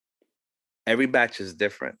 every batch is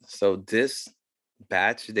different. So this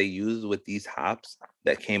batch they use with these hops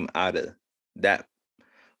that came out of that.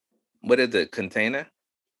 What is it? Container?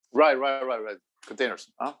 Right.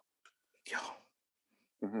 Containers. Huh? Yo,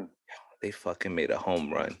 they fucking made a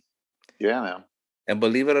home run. Yeah, man. And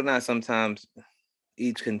believe it or not, sometimes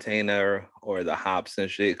each container or the hops and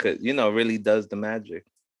shit could, really does the magic.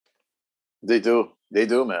 They do,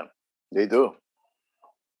 man. They do.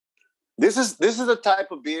 This is the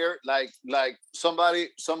type of beer like somebody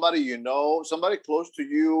somebody close to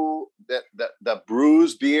you that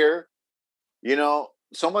brews beer,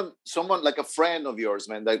 someone like a friend of yours,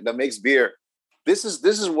 man, that makes beer. This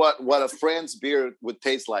is what a friend's beer would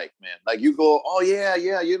taste like, man. Like you go, oh yeah,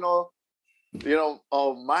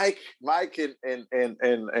 oh Mike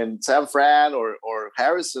and Sam Fran or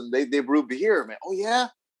Harrison, they brew beer, man. Oh yeah,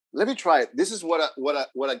 let me try it. This is what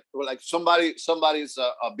like somebody's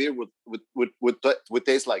a beer would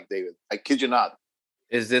taste like, David. I kid you not.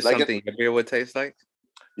 Is this like something your beer would taste like?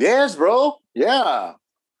 Yes, bro. Yeah.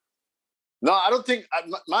 No, I don't think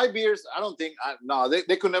my beers. I don't think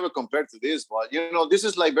they could never compare to this. But this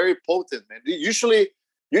is like very potent, man. Usually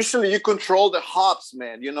you control the hops,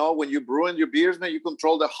 man. When you're brewing your beers, man, you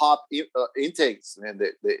control the hop intakes, man.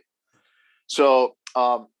 So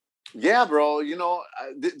yeah, bro.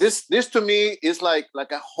 This to me is like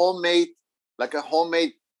a homemade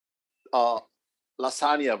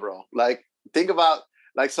lasagna, bro. Like think about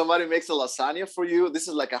like somebody makes a lasagna for you. This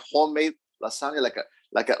is like a homemade lasagna,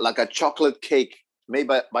 like a chocolate cake made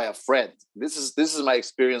by a friend. This is my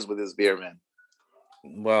experience with this beer, man.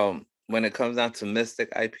 Well, when it comes down to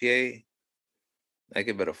Mystic IPA, I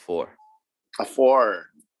give it a 4. A 4.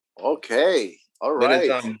 Okay. All right.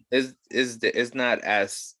 But it's not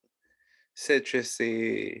as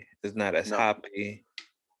citrusy. It's not as hoppy.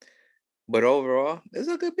 But overall, it's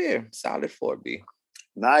a good beer. Solid 4B.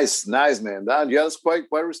 Nice, man. That's quite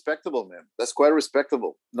respectable, man. That's quite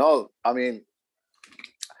respectable. No, I mean,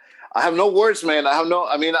 I have no words, man. I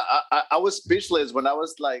was speechless when I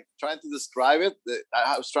was like trying to describe it.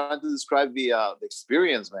 I was trying to describe the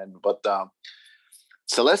experience, man. But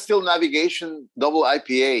Celestial Navigation Double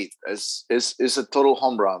IPA is a total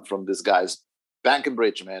home run from these guys. Bank and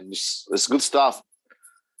Bridge, man. It's good stuff.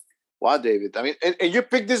 Wow, David. I mean, and you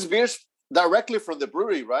picked these beers directly from the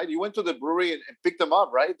brewery, right? You went to the brewery and picked them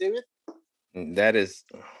up, right, David? That is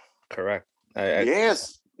correct.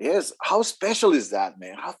 Yes. How special is that,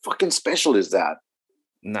 man? How fucking special is that?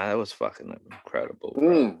 Nah, that was fucking incredible.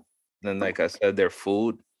 And like I said, their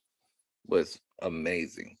food was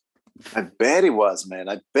amazing. I bet it was, man.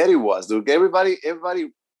 I bet it was, dude. Everybody,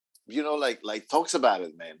 like talks about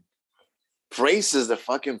it, man. Praises the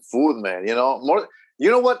fucking food, man. More. You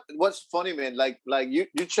know what's funny, man? Like you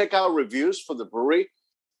check out reviews for the brewery,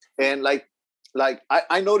 and like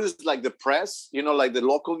I noticed like the press, like the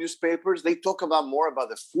local newspapers, they talk about more about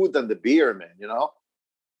the food than the beer, man.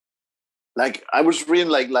 Like I was reading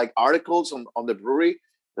like articles on the brewery.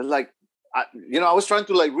 They're like, I was trying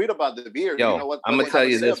to like read about the beer. Yo, you know what I'm gonna tell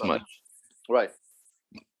you this much. Right.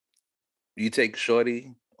 You take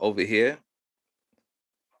Shorty over here.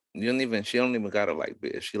 She don't even gotta like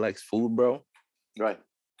beer. She likes food, bro. Right.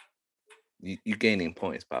 You gaining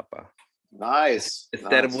points, Papa. Nice.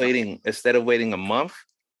 Instead of waiting a month,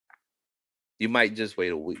 you might just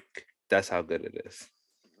wait a week. That's how good it is.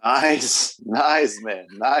 Nice, man.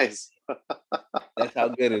 Nice. That's how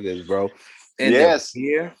good it is, bro. And yes.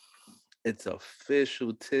 Here, it's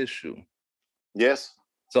official tissue. Yes.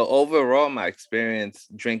 So overall, my experience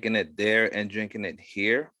drinking it there and drinking it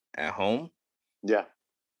here at home. Yeah.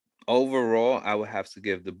 Overall, I would have to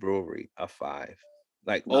give the brewery a 5.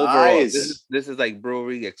 Like nice. Overall, this is like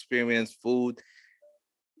brewery experience, food,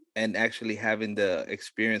 and actually having the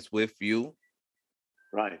experience with you.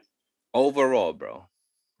 Right. Overall, bro.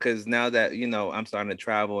 Because now that, I'm starting to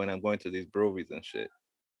travel and I'm going to these breweries and shit,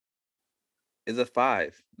 it's a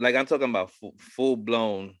 5. Like, I'm talking about full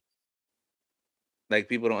blown. Like,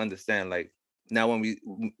 people don't understand. Like, now when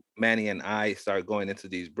Manny and I start going into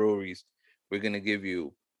these breweries, we're going to give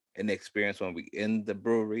you an experience when we in the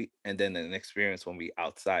brewery and then an experience when we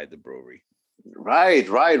outside the brewery. Right.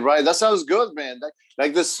 That sounds good, man.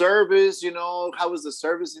 Like the service, how was the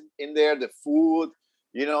service in there? The food,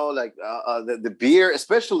 like the beer,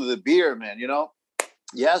 especially the beer, man.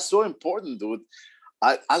 Yeah, so important, dude.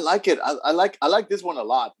 I like it. I like this one a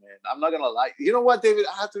lot, man. I'm not gonna lie. You know what, David?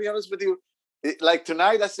 I have to be honest with you. Like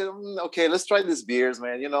tonight, I said, okay, let's try these beers,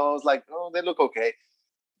 man. It's like, oh, they look okay.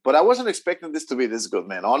 But I wasn't expecting this to be this good,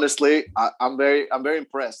 man. Honestly, I'm very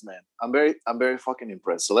impressed, man. I'm very fucking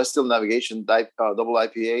impressed. Celestial Navigation double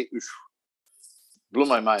IPA, blew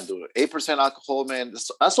my mind, dude. 8% alcohol, man.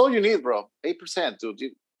 That's all you need, bro. 8%, dude.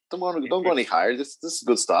 You don't go any higher. This is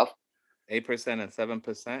good stuff. 8% and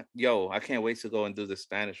 7%. Yo, I can't wait to go and do the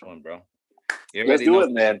Spanish one, bro. Let's do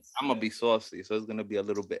it, man. I'm gonna be saucy, so it's gonna be a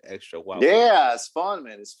little bit extra wild. Yeah, it's fun,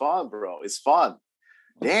 man. It's fun, bro. It's fun.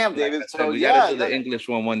 Damn, David. So we gotta do the English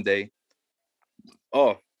one day.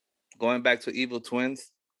 Oh, going back to Evil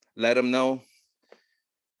Twins, let them know.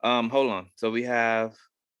 Hold on. So we have.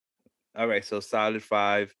 All right. So solid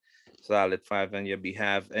 5 on your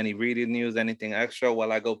behalf. Any reading news? Anything extra?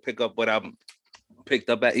 While I go pick up what I'm picked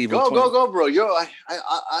up at Evil Twins. Go, bro.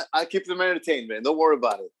 I keep them entertained, man. Don't worry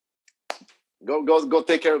about it. Go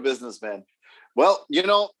take care of business, man. Well,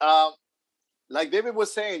 like David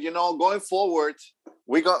was saying, going forward,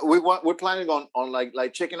 we're planning on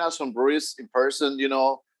like checking out some breweries in person,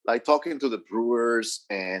 like talking to the brewers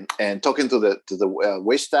and talking to the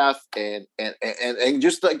wait staff and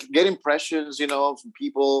just like get impressions, from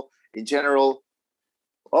people in general.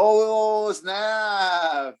 Oh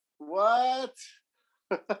snap! What?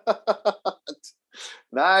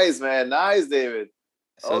 Nice, man. Nice, David.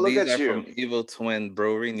 So look at you. From Evil Twin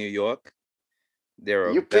Brewery, New York.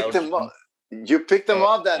 You picked them up. You picked them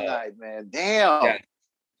up that night, man. Damn. Yeah.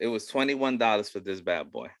 It was $21 for this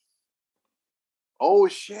bad boy. Oh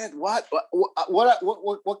shit! What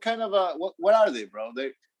kind of what are they, bro?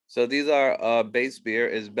 So these are base beer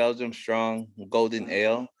is Belgium Strong Golden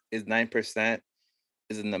Ale is 9%.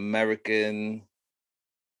 Is an American.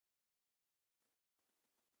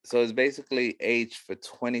 So it's basically aged for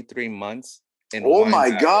 23 months. Oh my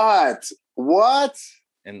God! What?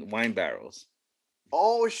 In wine barrels.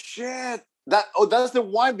 Oh shit! That's the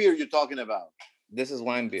wine beer you're talking about. This is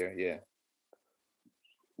wine beer, yeah.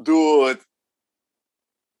 Dude.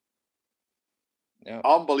 Yeah.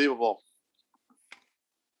 Unbelievable.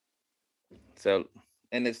 So,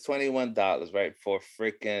 and it's $21, right? For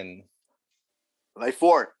freaking like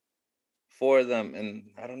 4 of them.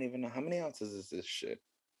 And I don't even know how many ounces is this shit.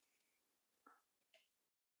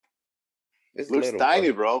 Looks little,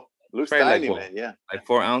 tiny, bro. Looks tiny, like, man. Yeah. Like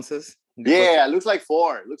 4 ounces? Yeah, looks like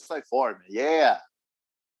 4. Looks like 4, man. Yeah.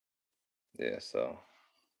 Yeah, so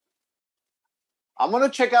I'm gonna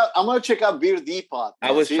check out Beer Depot.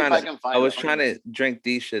 I was trying to drink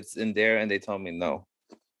these shits in there and they told me no.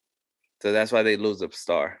 So that's why they lose a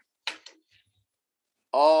star.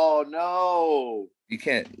 Oh no. You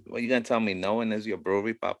can't. Well, you gonna tell me no and it's your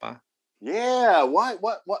brewery, Papa? Yeah. Why?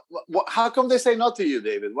 What? How come they say no to you,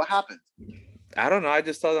 David? What happened? I don't know. I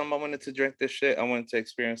just told them I wanted to drink this shit. I wanted to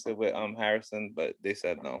experience it with Harrison, but they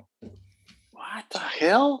said no. What the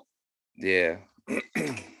hell? Yeah.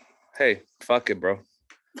 Hey, fuck it, bro.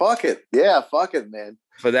 Fuck it. Yeah, fuck it, man.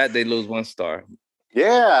 For that, they lose 1 star.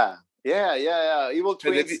 Yeah. Evil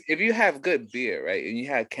Twins. If you have good beer, right, and you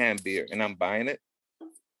have canned beer, and I'm buying it,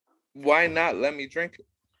 why not let me drink it?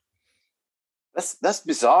 That's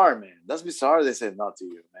bizarre, man. That's bizarre. They said no to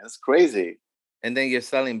you, man. It's crazy. And then you're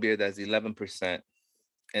selling beer that's 11%,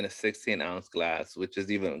 in a 16-ounce glass, which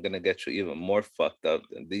is even gonna get you even more fucked up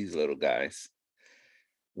than these little guys.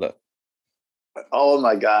 Look. Oh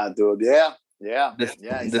my God, dude! Yeah,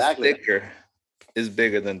 exactly. The sticker is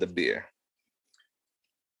bigger than the beer.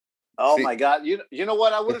 Oh my God! You know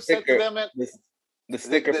what I would have said to them, man? The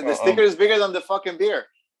sticker is bigger than the fucking beer.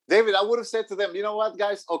 David, I would have said to them, you know what,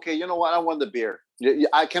 guys? Okay, you know what? I want the beer.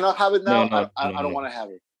 I cannot have it now. I don't want to have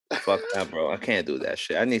it. Fuck that, bro. I can't do that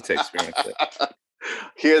shit. I need to experience it.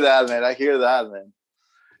 Hear that, man. I hear that, man.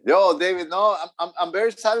 Yo, David, no, I'm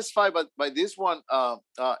very satisfied by this one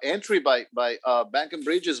entry by Bank and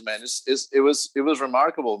Bridges, man. It was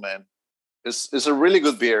remarkable, man. It's a really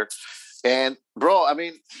good beer. And bro, I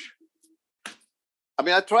mean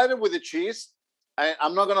I tried it with the cheese.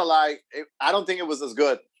 I'm not gonna lie, I don't think it was as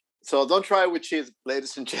good. So don't try it with cheese,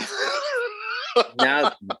 ladies and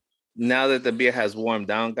gentlemen. now that the beer has warmed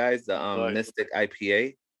down, guys, the right. Mystic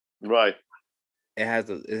IPA, right? It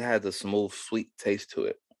has a smooth, sweet taste to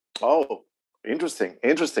it. Oh, interesting,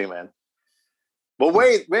 man. But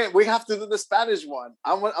wait, we have to do the Spanish one.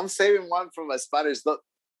 I'm saving one from my Spanish.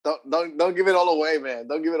 Don't give it all away, man.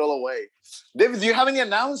 Don't give it all away. David, do you have any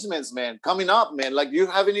announcements, man, coming up, man? Like, do you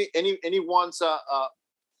have anyone's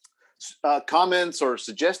comments or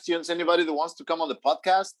suggestions? Anybody that wants to come on the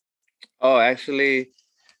podcast? Oh, actually,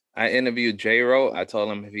 I interviewed J-Ro. I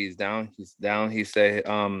told him if he's down, he's down. He said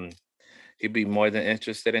he'd be more than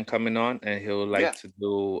interested in coming on, and he'll like to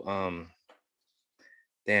do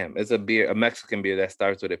it's a Mexican beer that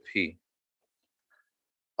starts with a P.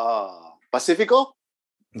 Pacifico?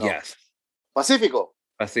 No. Yes. Pacifico.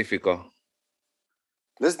 Let's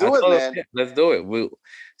do it, man. Let's do it.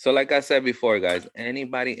 So like I said before, guys,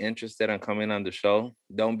 anybody interested in coming on the show,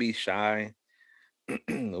 don't be shy.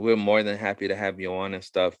 We're more than happy to have you on and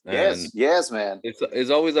stuff. Yes, man.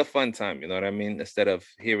 It's always a fun time, you know what I mean? Instead of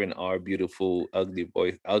hearing our beautiful,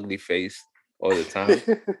 ugly face all the time.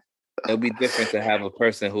 It'll be different to have a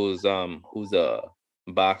person who's a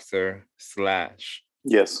boxer /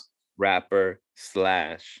 rapper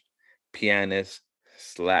 / pianist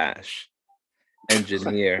 /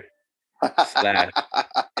 engineer /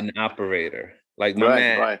 an operator. Like my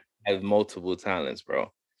man has multiple talents,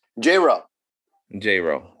 bro. J-Ro,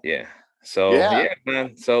 yeah. So yeah,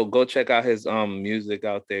 man. So go check out his music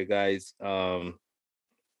out there, guys.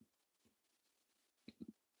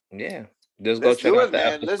 Yeah. Just go check out the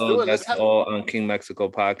episode. That's all on King Mexico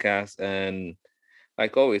podcast. And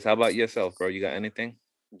like always, how about yourself, bro? You got anything?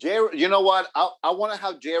 J-Ro, you know what? I want to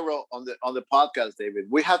have J-Ro on the podcast, David.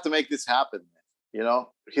 We have to make this happen, man. You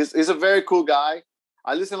know, he's a very cool guy.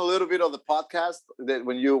 I listened a little bit of the podcast that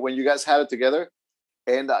when you guys had it together,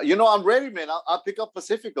 and I'm ready, man. I'll pick up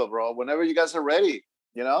Pacifico, bro. Whenever you guys are ready,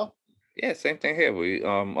 you know. Yeah, same thing here. We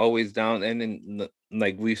always down, and then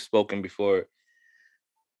like we've spoken before.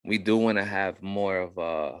 We do want to have more of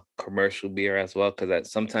a commercial beer as well,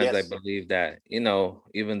 because sometimes I believe that,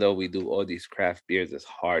 even though we do all these craft beers, it's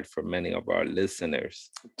hard for many of our listeners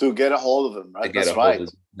to get a hold of them, right? That's right. Hold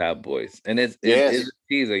of that boys. And it's a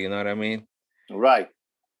teaser, you know what I mean? Right.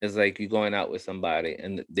 It's like you're going out with somebody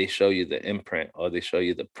and they show you the imprint or they show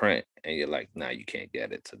you the print and you're like, nah, you can't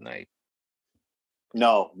get it tonight.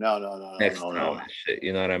 No. Next time, shit,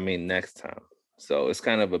 you know what I mean? Next time. So it's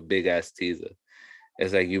kind of a big ass teaser.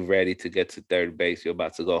 It's like you ready to get to third base. You're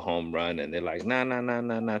about to go home run. And they're like, nah,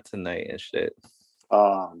 not tonight and shit.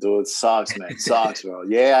 Oh, dude, it sucks, man. It sucks, bro.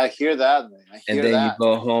 Yeah, I hear that, man. And then you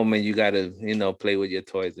go home and you got to, play with your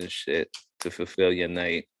toys and shit to fulfill your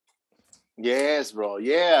night. Yes, bro.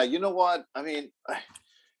 Yeah, you know what? I mean,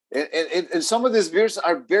 and some of these beers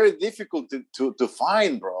are very difficult to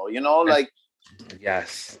find, bro. You know, like.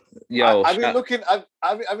 Yes. Yo, I've been looking.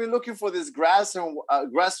 I've been looking for this grass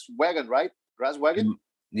wagon, right? Grass wagon?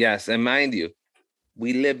 Yes, and mind you,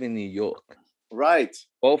 we live in New York. Right.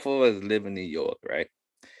 Both of us live in New York, right?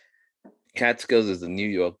 Catskills is a New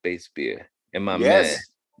York-based beer. And my man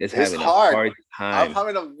is having a hard time. I'm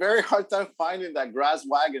having a very hard time finding that grass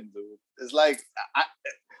wagon, dude. It's like,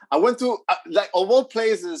 I went to, like, of all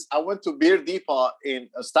places, I went to Beer Depot in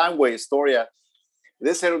Steinway, Astoria.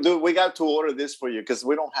 They said, dude, we got to order this for you because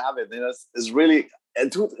we don't have it. And it's really,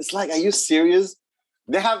 dude, it's like, are you serious?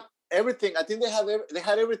 They have everything. I think they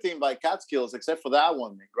had everything by Catskills except for that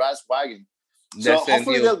one, the grass wagon. So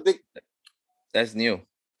hopefully that's new.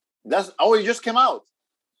 It just came out.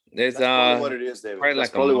 That's probably what it is, David. That's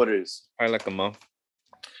probably what it is. Probably like a month.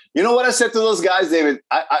 You know what I said to those guys, David?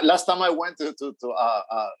 I last time I went to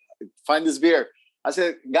find this beer, I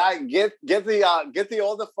said, "Guy, get the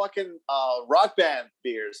all the fucking rock band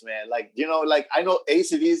beers, man. Like, like I know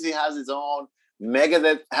AC/DC has its own,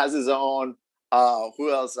 Megadeth has its own.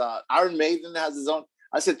 Who else? Iron Maiden has its own.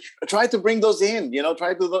 I said, try to bring those in,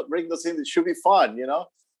 try to bring those in. It should be fun,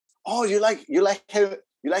 Oh, you like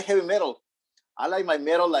heavy metal. I like my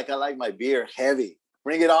metal like I like my beer, heavy.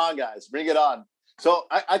 Bring it on, guys. Bring it on. So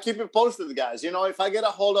I keep it posted, guys. If I get a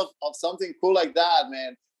hold of something cool like that,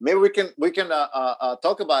 man, maybe we can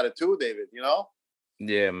talk about it too, David.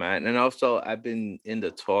 Yeah, man. And also, I've been in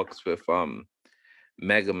the talks with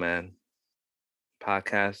Mega Man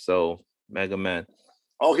podcast. So Mega Man.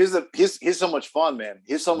 Oh, he's so much fun, man.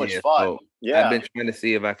 He's so much fun. So I've been trying to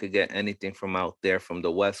see if I could get anything from out there from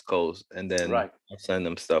the West Coast, and then I'll send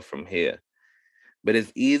them stuff from here. But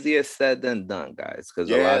it's easier said than done, guys, because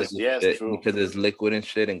a lot of shit, true. Because it's liquid and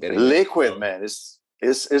shit, and getting liquid, man. It's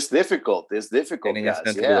difficult. It's difficult, getting guys.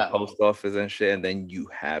 Sent to the post office and shit, and then you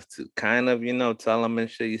have to kind of, tell them and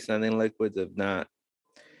shit you're sending liquids. If not,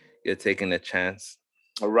 you're taking a chance.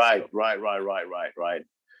 Right.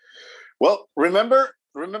 Well, remember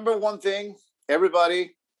one thing,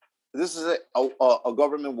 everybody. This is a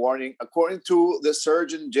government warning. According to the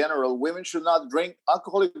Surgeon General, women should not drink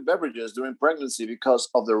alcoholic beverages during pregnancy because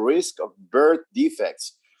of the risk of birth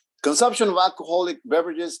defects. Consumption of alcoholic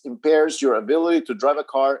beverages impairs your ability to drive a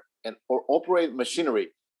car or operate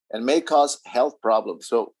machinery and may cause health problems.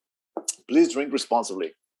 So please drink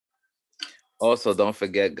responsibly. Also, don't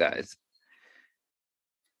forget, guys,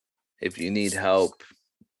 if you need help,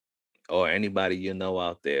 or anybody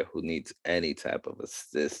out there who needs any type of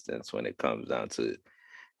assistance when it comes down to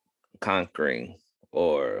conquering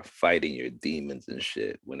or fighting your demons and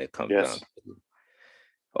shit, when it comes down to,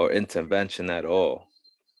 or intervention at all,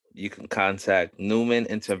 you can contact Newman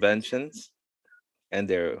Interventions, and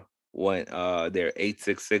their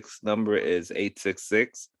 866 number is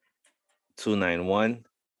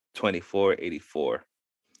 866-291-2484.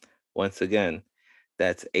 Once again,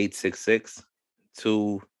 that's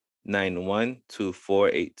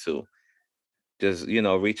 866-291-2482. Just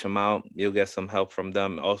reach them out. You'll get some help from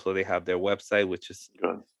them. Also, they have their website, which is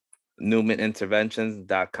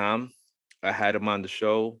newmaninterventions.com. I had them on the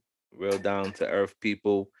show. Real down to earth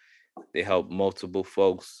people. They help multiple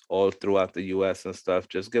folks all throughout the US and stuff.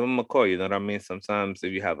 Just give them a call. You know what I mean? Sometimes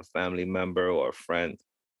if you have a family member or a friend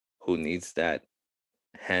who needs that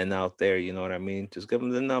hand out there, you know what I mean? Just give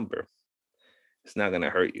them the number. It's not gonna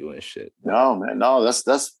hurt you and shit. No, man. No,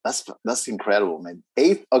 that's incredible, man.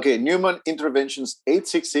 Newman Interventions,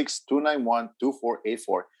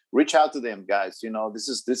 866-291-2484. Reach out to them, guys.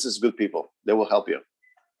 This is good people. They will help you.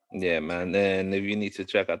 Yeah, man. And if you need to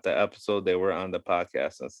check out the episode, they were on the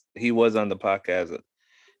podcast. He was on the podcast.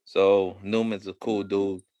 So Newman's a cool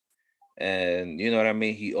dude. And you know what I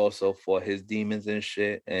mean? He also fought his demons and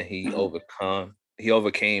shit, and he overcame.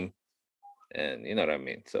 And you know what I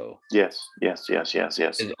mean? So yes.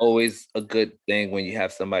 It's always a good thing when you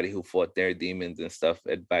have somebody who fought their demons and stuff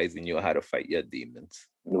advising you how to fight your demons.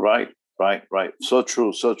 Right. So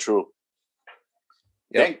true.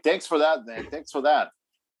 Yep. Thanks for that, man. Thanks for that.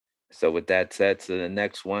 So with that said, to the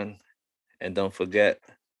next one. And don't forget,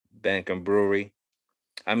 Bank and Bridge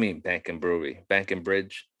Brewery.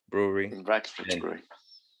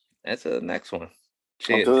 That's the next one.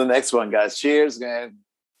 Cheers. On to the next one, guys. Cheers, man.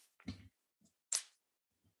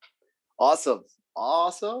 Awesome.